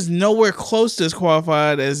 And she was nowhere close to as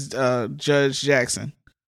qualified as Judge Jackson.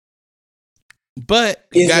 But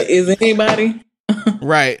is anybody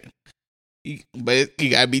right? But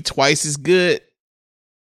you gotta be twice as good.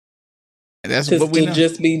 And that's what we know.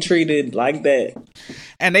 Just be treated like that.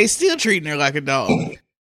 And they still treating her like a dog.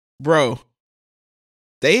 Bro,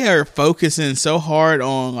 they are focusing so hard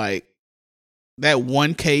on like that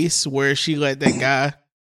one case where she let that guy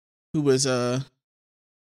who was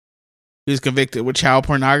convicted with child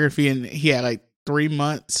pornography and he had like 3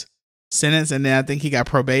 months sentence and then I think he got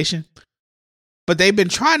probation. But they've been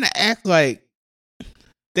trying to act like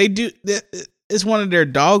they do. It's one of their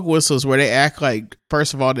dog whistles where they act like,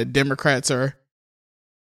 first of all, the Democrats are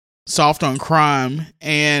soft on crime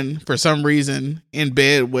and for some reason in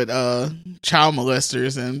bed with child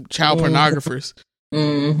molesters and child pornographers.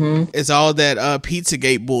 Mm-hmm. It's all that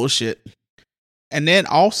Pizzagate bullshit. And then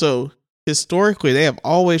also, historically, they have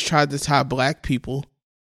always tried to tie black people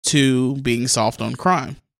to being soft on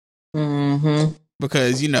crime. Mm-hmm.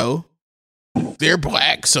 Because, you know, they're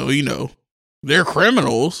black, so, you know, they're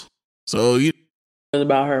criminals. So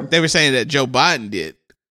about her. They were saying that Joe Biden did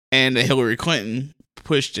and that Hillary Clinton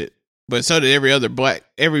pushed it. But so did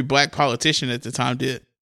every black politician at the time did.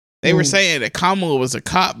 They were saying that Kamala was a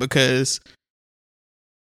cop because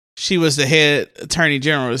she was the head attorney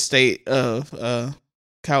general of the state of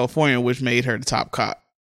California, which made her the top cop.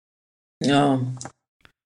 No.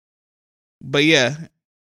 But yeah.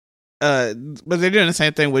 But they're doing the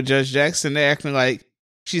same thing with Judge Jackson. They're acting like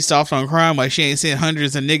she's soft on crime, like she ain't sent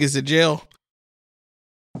hundreds of niggas to jail.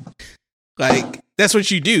 Like, that's what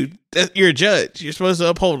you do. You're a judge. You're supposed to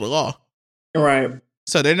uphold the law. Right.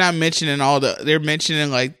 So they're not mentioning they're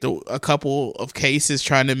mentioning like a couple of cases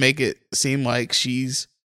trying to make it seem like she's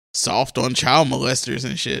soft on child molesters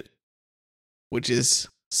and shit. Which is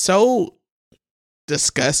so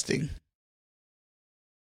disgusting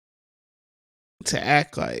to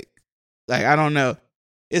act like. Like, I don't know.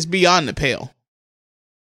 It's beyond the pale.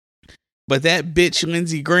 But that bitch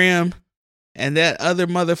Lindsey Graham and that other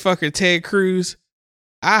motherfucker Ted Cruz,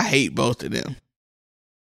 I hate both of them.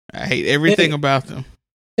 I hate everything about them.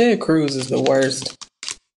 Ted Cruz is the worst.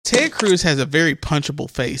 Ted Cruz has a very punchable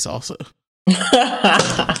face also.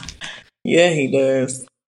 Yeah, he does.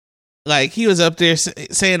 Like, he was up there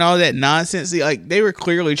saying all that nonsense. Like, they were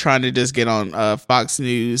clearly trying to just get on Fox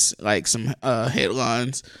News, like some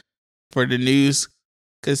headlines for the news.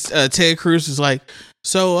 Because Ted Cruz was like,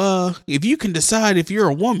 so if you can decide if you're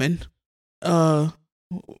a woman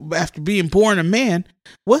after being born a man,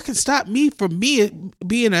 what can stop me from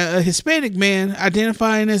being a Hispanic man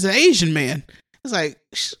identifying as an Asian man? It's like,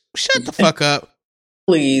 shut the fuck up.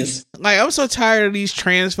 Please. Like, I'm so tired of these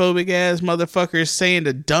transphobic ass motherfuckers saying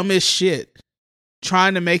the dumbest shit,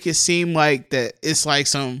 trying to make it seem like that it's like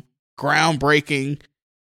some groundbreaking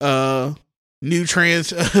new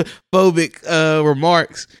transphobic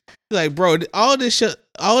remarks. Like, bro, all this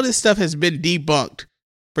stuff has been debunked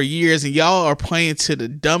for years, and y'all are playing to the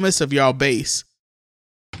dumbest of y'all base.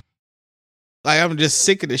 Like, I'm just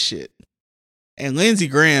sick of this shit. And Lindsey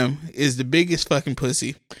Graham is the biggest fucking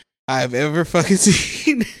pussy I've ever fucking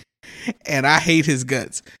seen, and I hate his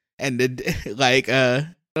guts. And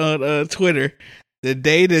on Twitter, the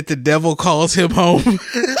day that the devil calls him home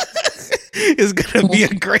is gonna be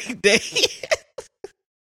a great day.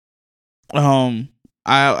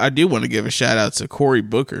 I do want to give a shout out to Cory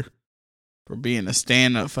Booker for being a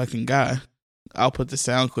stand-up fucking guy. I'll put the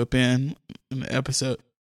sound clip in the episode.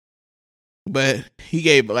 But he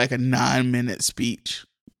gave like a 9-minute speech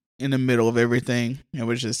in the middle of everything and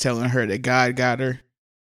was just telling her that God got her.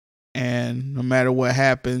 And no matter what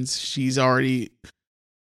happens, she's already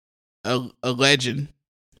a legend.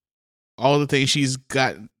 All the things she's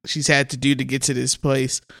had to do to get to this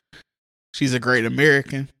place. She's a great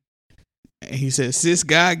American. And he said, sis,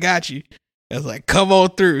 God got you. I was like, come on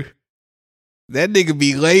through. That nigga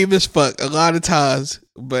be lame as fuck a lot of times.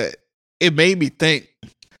 But it made me think,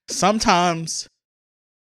 sometimes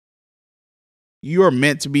you are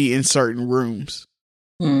meant to be in certain rooms.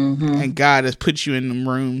 Mm-hmm. And God has put you in them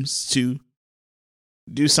rooms to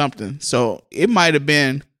do something. So it might have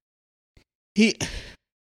been, he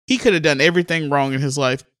could have done everything wrong in his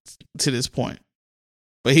life to this point.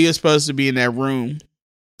 But he was supposed to be in that room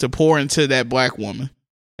to pour into that black woman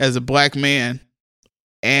as a black man.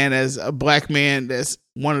 And as a black man, that's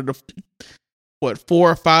one of the,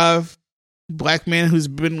 4 or 5 black men who's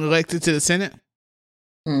been elected to the Senate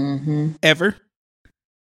ever.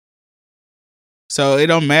 So it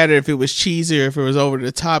don't matter if it was cheesy or if it was over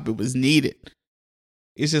the top, it was needed.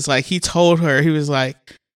 It's just like he told her, he was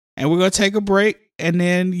like, and we're going to take a break. And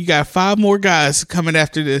then you got 5 more guys coming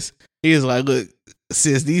after this. He was like, look,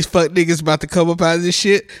 sis, these fuck niggas about to come up out of this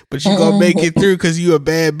shit, but you going to make it through because you a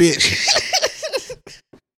bad bitch.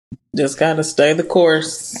 Just got to stay the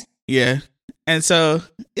course. Yeah. And so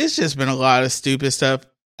it's just been a lot of stupid stuff.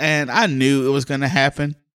 And I knew it was going to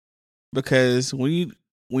happen because when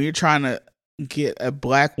you're trying to get a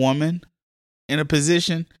black woman in a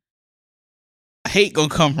position, hate going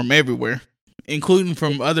to come from everywhere, including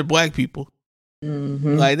from other black people.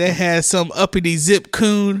 Mm-hmm. Like they had some uppity zip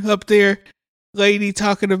coon up there lady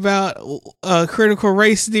talking about critical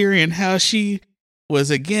race theory and how she was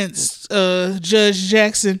against Judge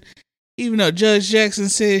Jackson, even though Judge Jackson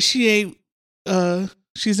said she ain't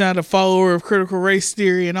she's not a follower of critical race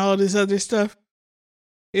theory and all this other stuff.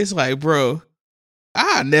 It's like, bro,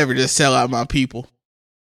 I never just sell out my people.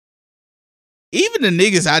 Even the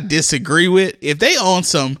niggas I disagree with, if they on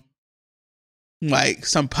some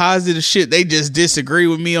positive shit, they just disagree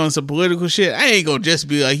with me on some political shit, I ain't gonna just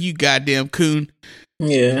be like, you goddamn coon.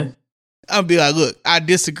 Yeah. I'll be like, look, I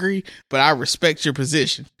disagree, but I respect your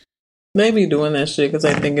position. They be doing that shit because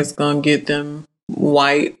I think it's gonna get them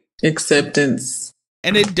white acceptance.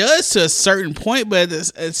 And it does to a certain point, but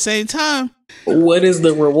at the same time, what is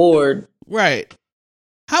the reward? Right.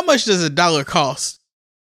 How much does $1 cost?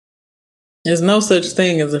 There's no such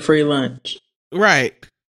thing as a free lunch. Right.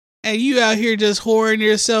 And you out here just whoring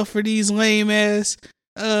yourself for these lame ass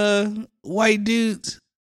white dudes.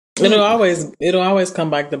 It'll always come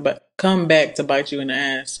back to bite you in the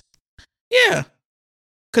ass. Yeah.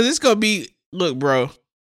 Cause it's gonna be, look, bro,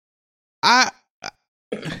 I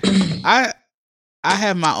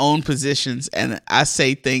have my own positions and I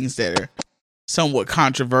say things that are somewhat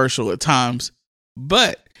controversial at times.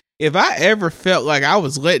 But if I ever felt like I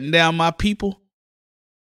was letting down my people,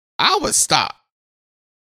 I would stop.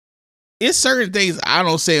 It's certain things I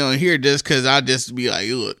don't say on here just because I just be like,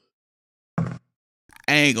 look,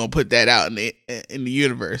 I ain't gonna put that out in the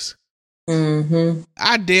universe. Mm-hmm.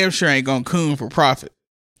 I damn sure ain't gonna coon for profit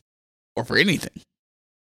or for anything.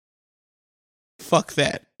 Fuck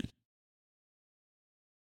that.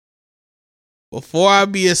 Before I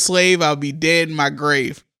be a slave, I'll be dead in my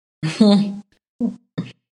grave.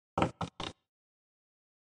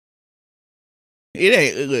 It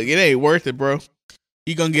ain't worth it, bro.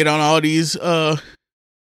 You gonna get on all these, you're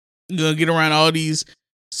gonna get around all these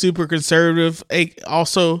super conservative.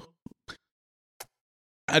 Also,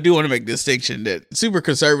 I do want to make a distinction that super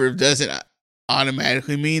conservative doesn't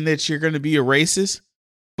automatically mean that you're gonna be a racist,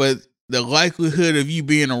 but the likelihood of you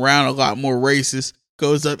being around a lot more racists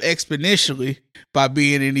goes up exponentially by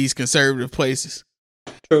being in these conservative places.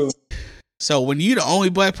 True. So when you're the only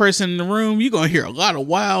black person in the room, you're gonna hear a lot of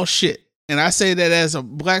wild shit. And I say that as a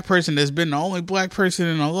black person that's been the only black person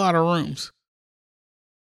in a lot of rooms.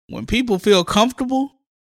 When people feel comfortable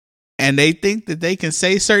and they think that they can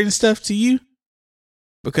say certain stuff to you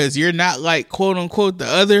because you're not like, quote unquote, the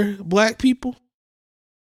other black people,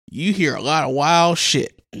 you hear a lot of wild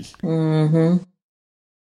shit. Mm-hmm.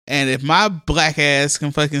 And if my black ass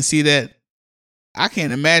can fucking see that, I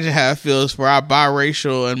can't imagine how it feels for our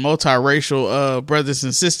biracial and multiracial brothers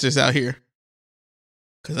and sisters out here.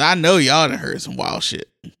 Cause I know y'all done heard some wild shit.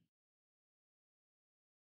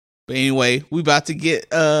 But anyway, we about to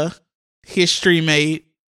get history made.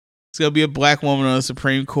 It's gonna be a black woman on the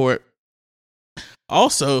Supreme Court.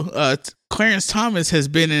 Also, Clarence Thomas has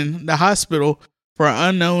been in the hospital for an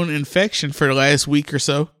unknown infection for the last week or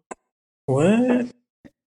so. What?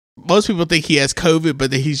 Most people think he has COVID,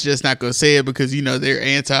 but that he's just not going to say it because, you know, they're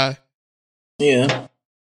anti. Yeah.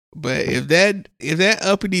 But if that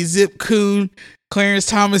uppity zip coon Clarence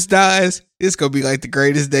Thomas dies, it's going to be like the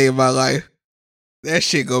greatest day of my life. That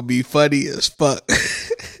shit going to be funny as fuck.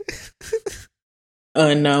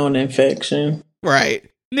 Unknown infection. Right.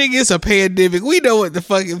 Nigga, it's a pandemic. We know what the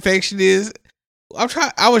fuck infection is.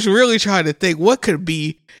 I was really trying to think what could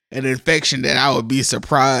be an infection that I would be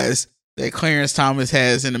surprised that Clarence Thomas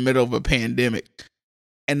has in the middle of a pandemic.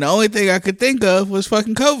 And the only thing I could think of was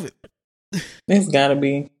fucking COVID. It's gotta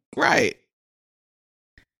be. Right.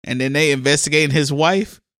 And then they investigating his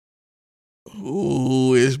wife.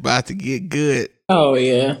 Ooh, it's about to get good. Oh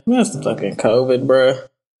yeah. That's fucking COVID, bruh.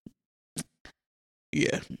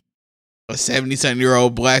 Yeah. A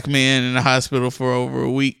 70-something-year-old black man in the hospital for over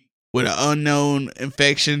a week with an unknown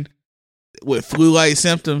infection with flu-like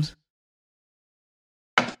symptoms.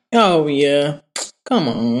 Oh yeah. Come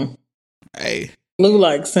on. Hey.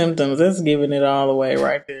 Flu-like symptoms. That's giving it all away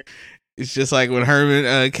right there. It's just like when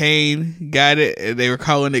Herman Cain got it and they were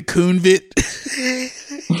calling it Coonvit.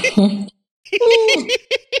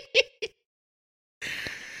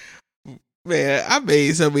 Man, I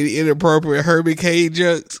made so many inappropriate Herman Cain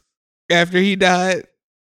jokes after he died.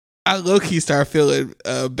 I low-key started feeling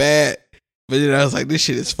bad. But then I was like, this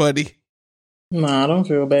shit is funny. Nah, I don't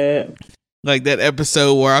feel bad. Like that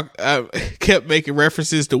episode where I kept making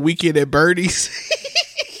references to Weekend at Bernie's.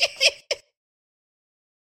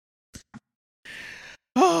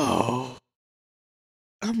 Oh,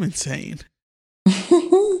 I'm insane.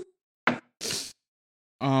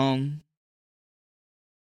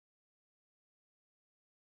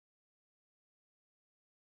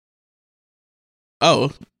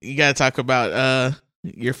 Oh, you gotta talk about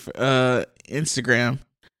your Instagram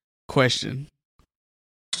question.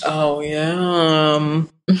 Oh yeah.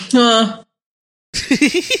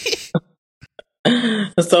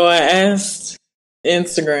 So I asked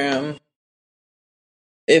Instagram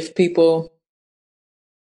if people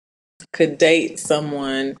could date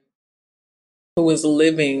someone who was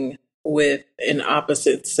living with an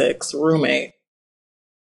opposite sex roommate.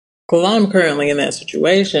 Because I'm currently in that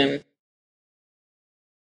situation.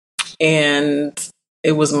 And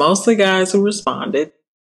it was mostly guys who responded.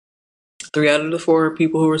 3 out of the 4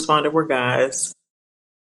 people who responded were guys.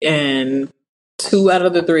 And 2 out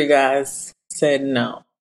of the 3 guys said no.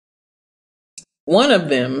 One of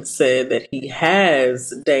them said that he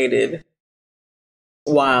has dated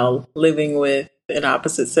while living with an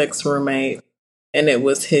opposite sex roommate, and it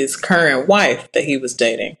was his current wife that he was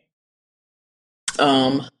dating.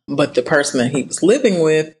 But the person that he was living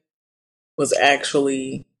with was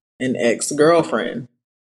actually an ex-girlfriend.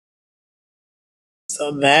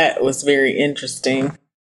 So that was very interesting.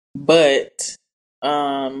 But 2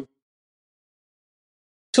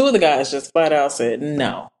 of the guys just flat out said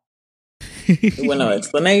no. There was no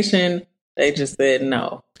explanation. They just said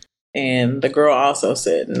no. And the girl also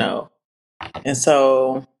said no. And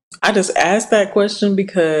so I just asked that question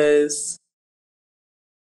because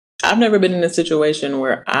I've never been in a situation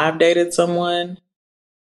where I've dated someone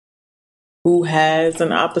who has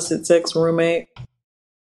an opposite sex roommate.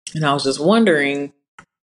 And I was just wondering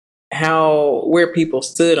where people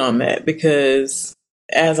stood on that, because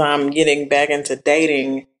as I'm getting back into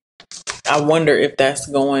dating, I wonder if that's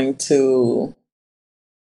going to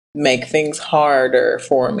make things harder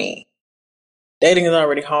for me. Dating is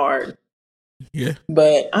already hard. Yeah.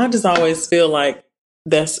 But I just always feel like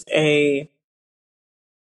that's a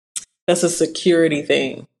security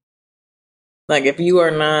thing. Like if you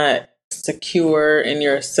are not secure in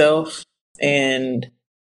yourself and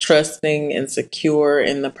trusting and secure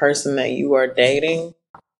in the person that you are dating,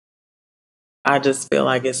 I just feel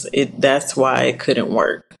like that's why it couldn't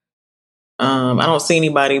work. I don't see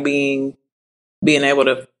anybody being able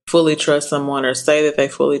to fully trust someone or say that they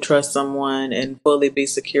fully trust someone and fully be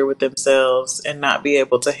secure with themselves and not be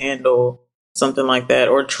able to handle something like that,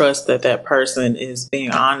 or trust that that person is being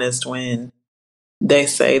honest when they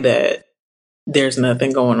say that there's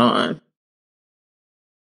nothing going on.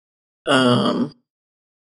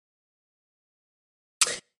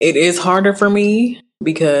 It is harder for me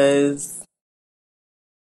because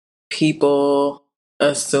people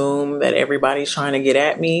assume that everybody's trying to get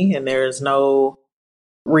at me, and there's no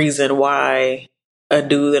reason why a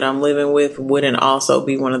dude that I'm living with wouldn't also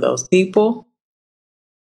be one of those people.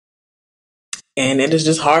 And it is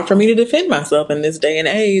just hard for me to defend myself in this day and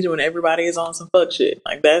age when everybody is on some fuck shit.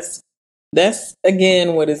 Like that's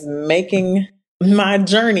again what is making my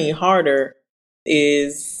journey harder,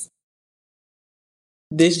 is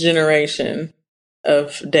this generation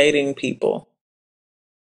of dating people.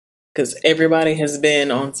 Because everybody has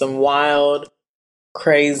been on some wild,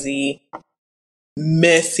 crazy,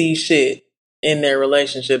 messy shit in their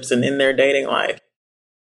relationships and in their dating life.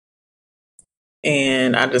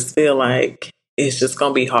 And I just feel like it's just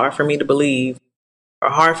going to be hard for me to believe, or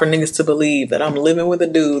hard for niggas to believe, that I'm living with a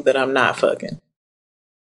dude that I'm not fucking.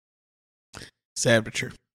 Sad but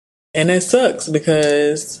true. And it sucks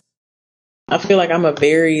because I feel like I'm a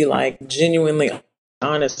very like genuinely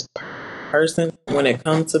honest person when it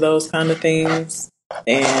comes to those kind of things.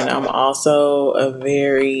 And I'm also a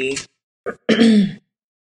very I'm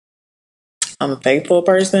a faithful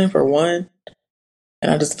person, for one. And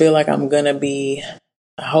I just feel like I'm gonna be,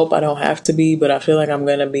 I hope I don't have to be, but I feel like I'm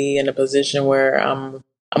gonna be in a position where I'm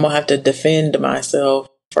gonna have to defend myself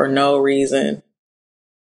for no reason.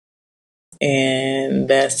 And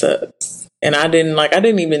that sucks. And I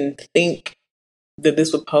didn't even think that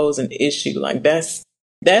this would pose an issue. Like that's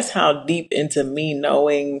how deep into me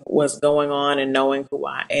knowing what's going on and knowing who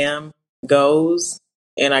I am goes.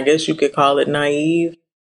 And I guess you could call it naive,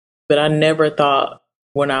 but I never thought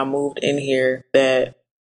when I moved in here that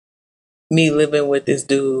me living with this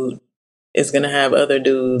dude is going to have other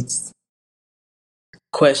dudes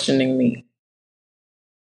questioning me.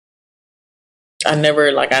 That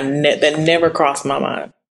never crossed my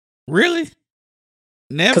mind. Really?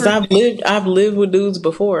 Never? Because I've lived with dudes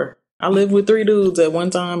before. I lived with 3 dudes at one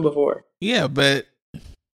time before. Yeah, but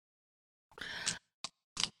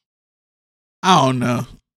I don't know.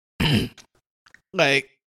 Like,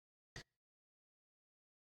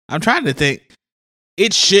 I'm trying to think.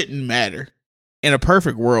 It shouldn't matter. In a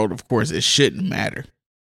perfect world, of course, it shouldn't matter.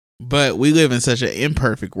 But we live in such an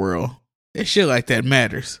imperfect world that shit like that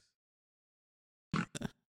matters. But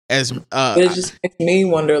it just makes me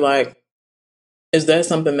wonder, like, is that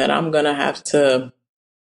something that I'm gonna have to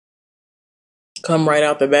come right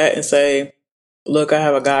out the bat and say, look, I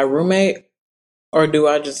have a guy roommate? Or do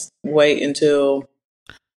I just wait until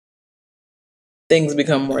things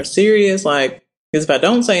become more serious? Like, because if I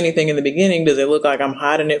don't say anything in the beginning, does it look like I'm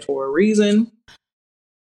hiding it for a reason?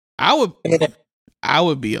 I would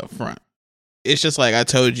be upfront. It's just like I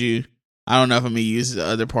told you, I don't know if I'm gonna use the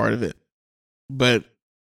other part of it, but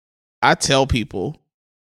I tell people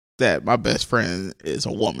that my best friend is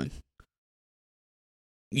a woman.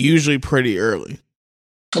 Usually pretty early.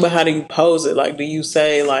 But how do you pose it? Like, do you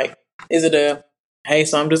say, like, is it a, hey,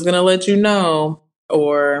 so I'm just going to let you know?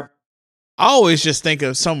 Or I always just think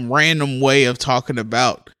of some random way of talking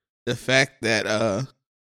about the fact that,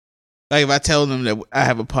 like if I tell them that I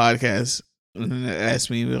have a podcast and then they ask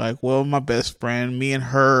me, like, well, my best friend, me and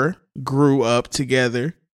her grew up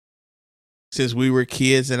together since we were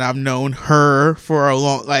kids, and I've known her for a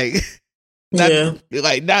long, like, not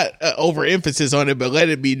overemphasis on it, but let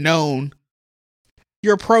it be known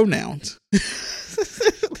your pronouns.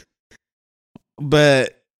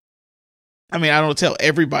 But I mean, I don't tell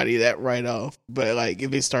everybody that right off, but like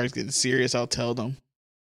if it starts getting serious, I'll tell them.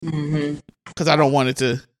 Because I don't want it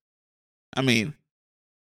to. I mean,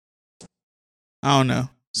 I don't know.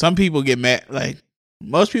 Some people get mad. Like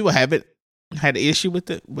most people haven't had an issue with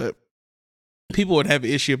it, but people would have an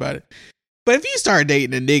issue about it. But if you start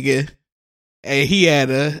dating a nigga and he had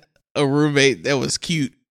a roommate that was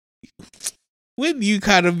cute, wouldn't you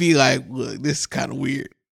kind of be like, look, this is kind of weird?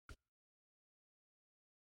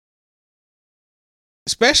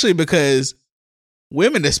 Especially because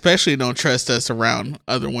women especially don't trust us around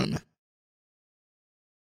other women.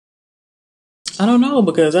 I don't know,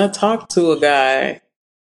 because I talked to a guy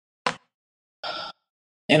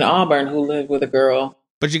in Auburn who lived with a girl.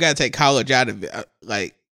 But you got to take college out of it.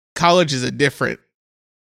 Like, college is it's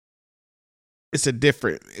a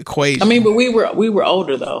different equation. I mean, but we were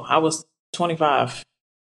older though. I was 25.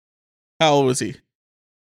 How old was he?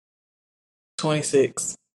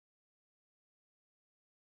 26.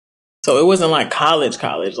 So it wasn't like college.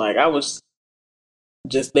 Like I was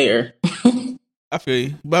just there. I feel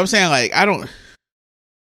you. But I'm saying, like,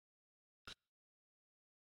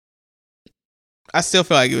 I still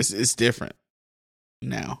feel like it's different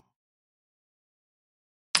now.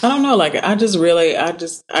 I don't know. Like, I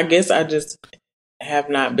guess I just have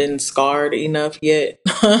not been scarred enough yet,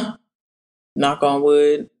 knock on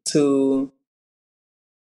wood, to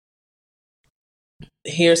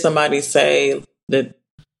hear somebody say that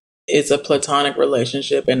it's a platonic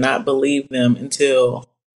relationship and not believe them until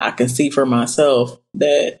I can see for myself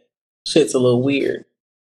that shit's a little weird.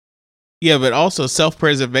 Yeah, but also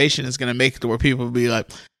self-preservation is going to make it to where people will be like,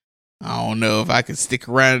 I don't know if I can stick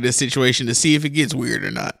around in this situation to see if it gets weird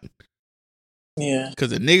or not. Yeah.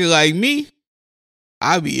 Because a nigga like me,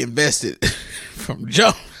 I be invested from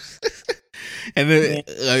jump. And then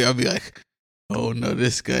like, I'll be like, oh no,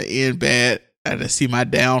 this is gonna end bad. I had to see my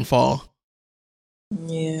downfall.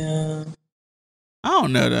 Yeah. I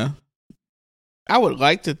don't know though. I would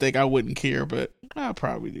like to think I wouldn't care, but I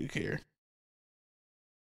probably do care.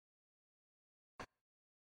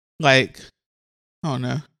 Like, I don't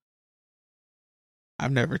know.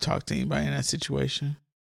 I've never talked to anybody in that situation,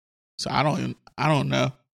 so I don't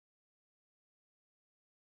know.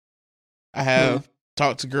 I have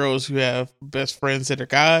talked to girls who have best friends that are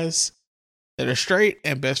guys that are straight,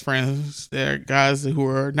 and best friends that are guys who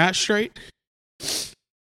are not straight.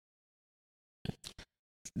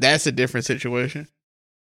 That's a different situation.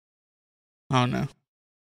 I don't know.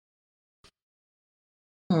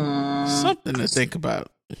 Something to think about.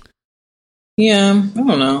 Yeah, I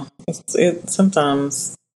don't know. It's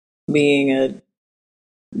sometimes being a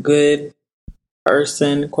good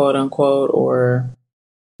person, quote unquote, or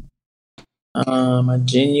a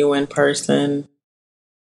genuine person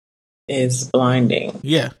is blinding.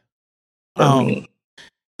 Yeah. For me.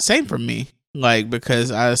 Same for me. Like,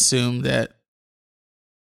 because I assume that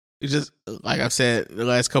it's just like I've said the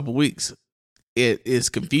last couple weeks, it is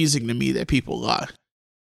confusing to me that people lie.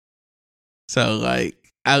 So like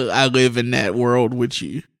I live in that world with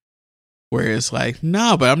you where it's like,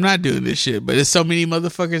 no, but I'm not doing this shit. But there's so many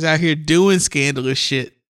motherfuckers out here doing scandalous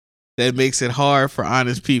shit that makes it hard for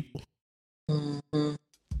honest people. Mm-hmm.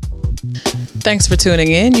 Thanks for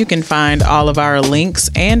tuning in. You can find all of our links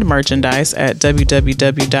and merchandise at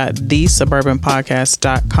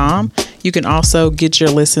www.thesuburbanpodcast.com. You can also get your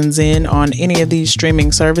listens in on any of these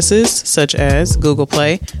streaming services such as Google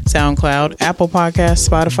Play, SoundCloud, Apple Podcasts,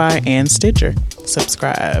 Spotify, and Stitcher.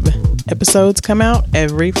 Subscribe. Episodes come out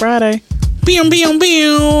every Friday. Boom, boom,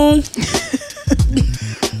 boom.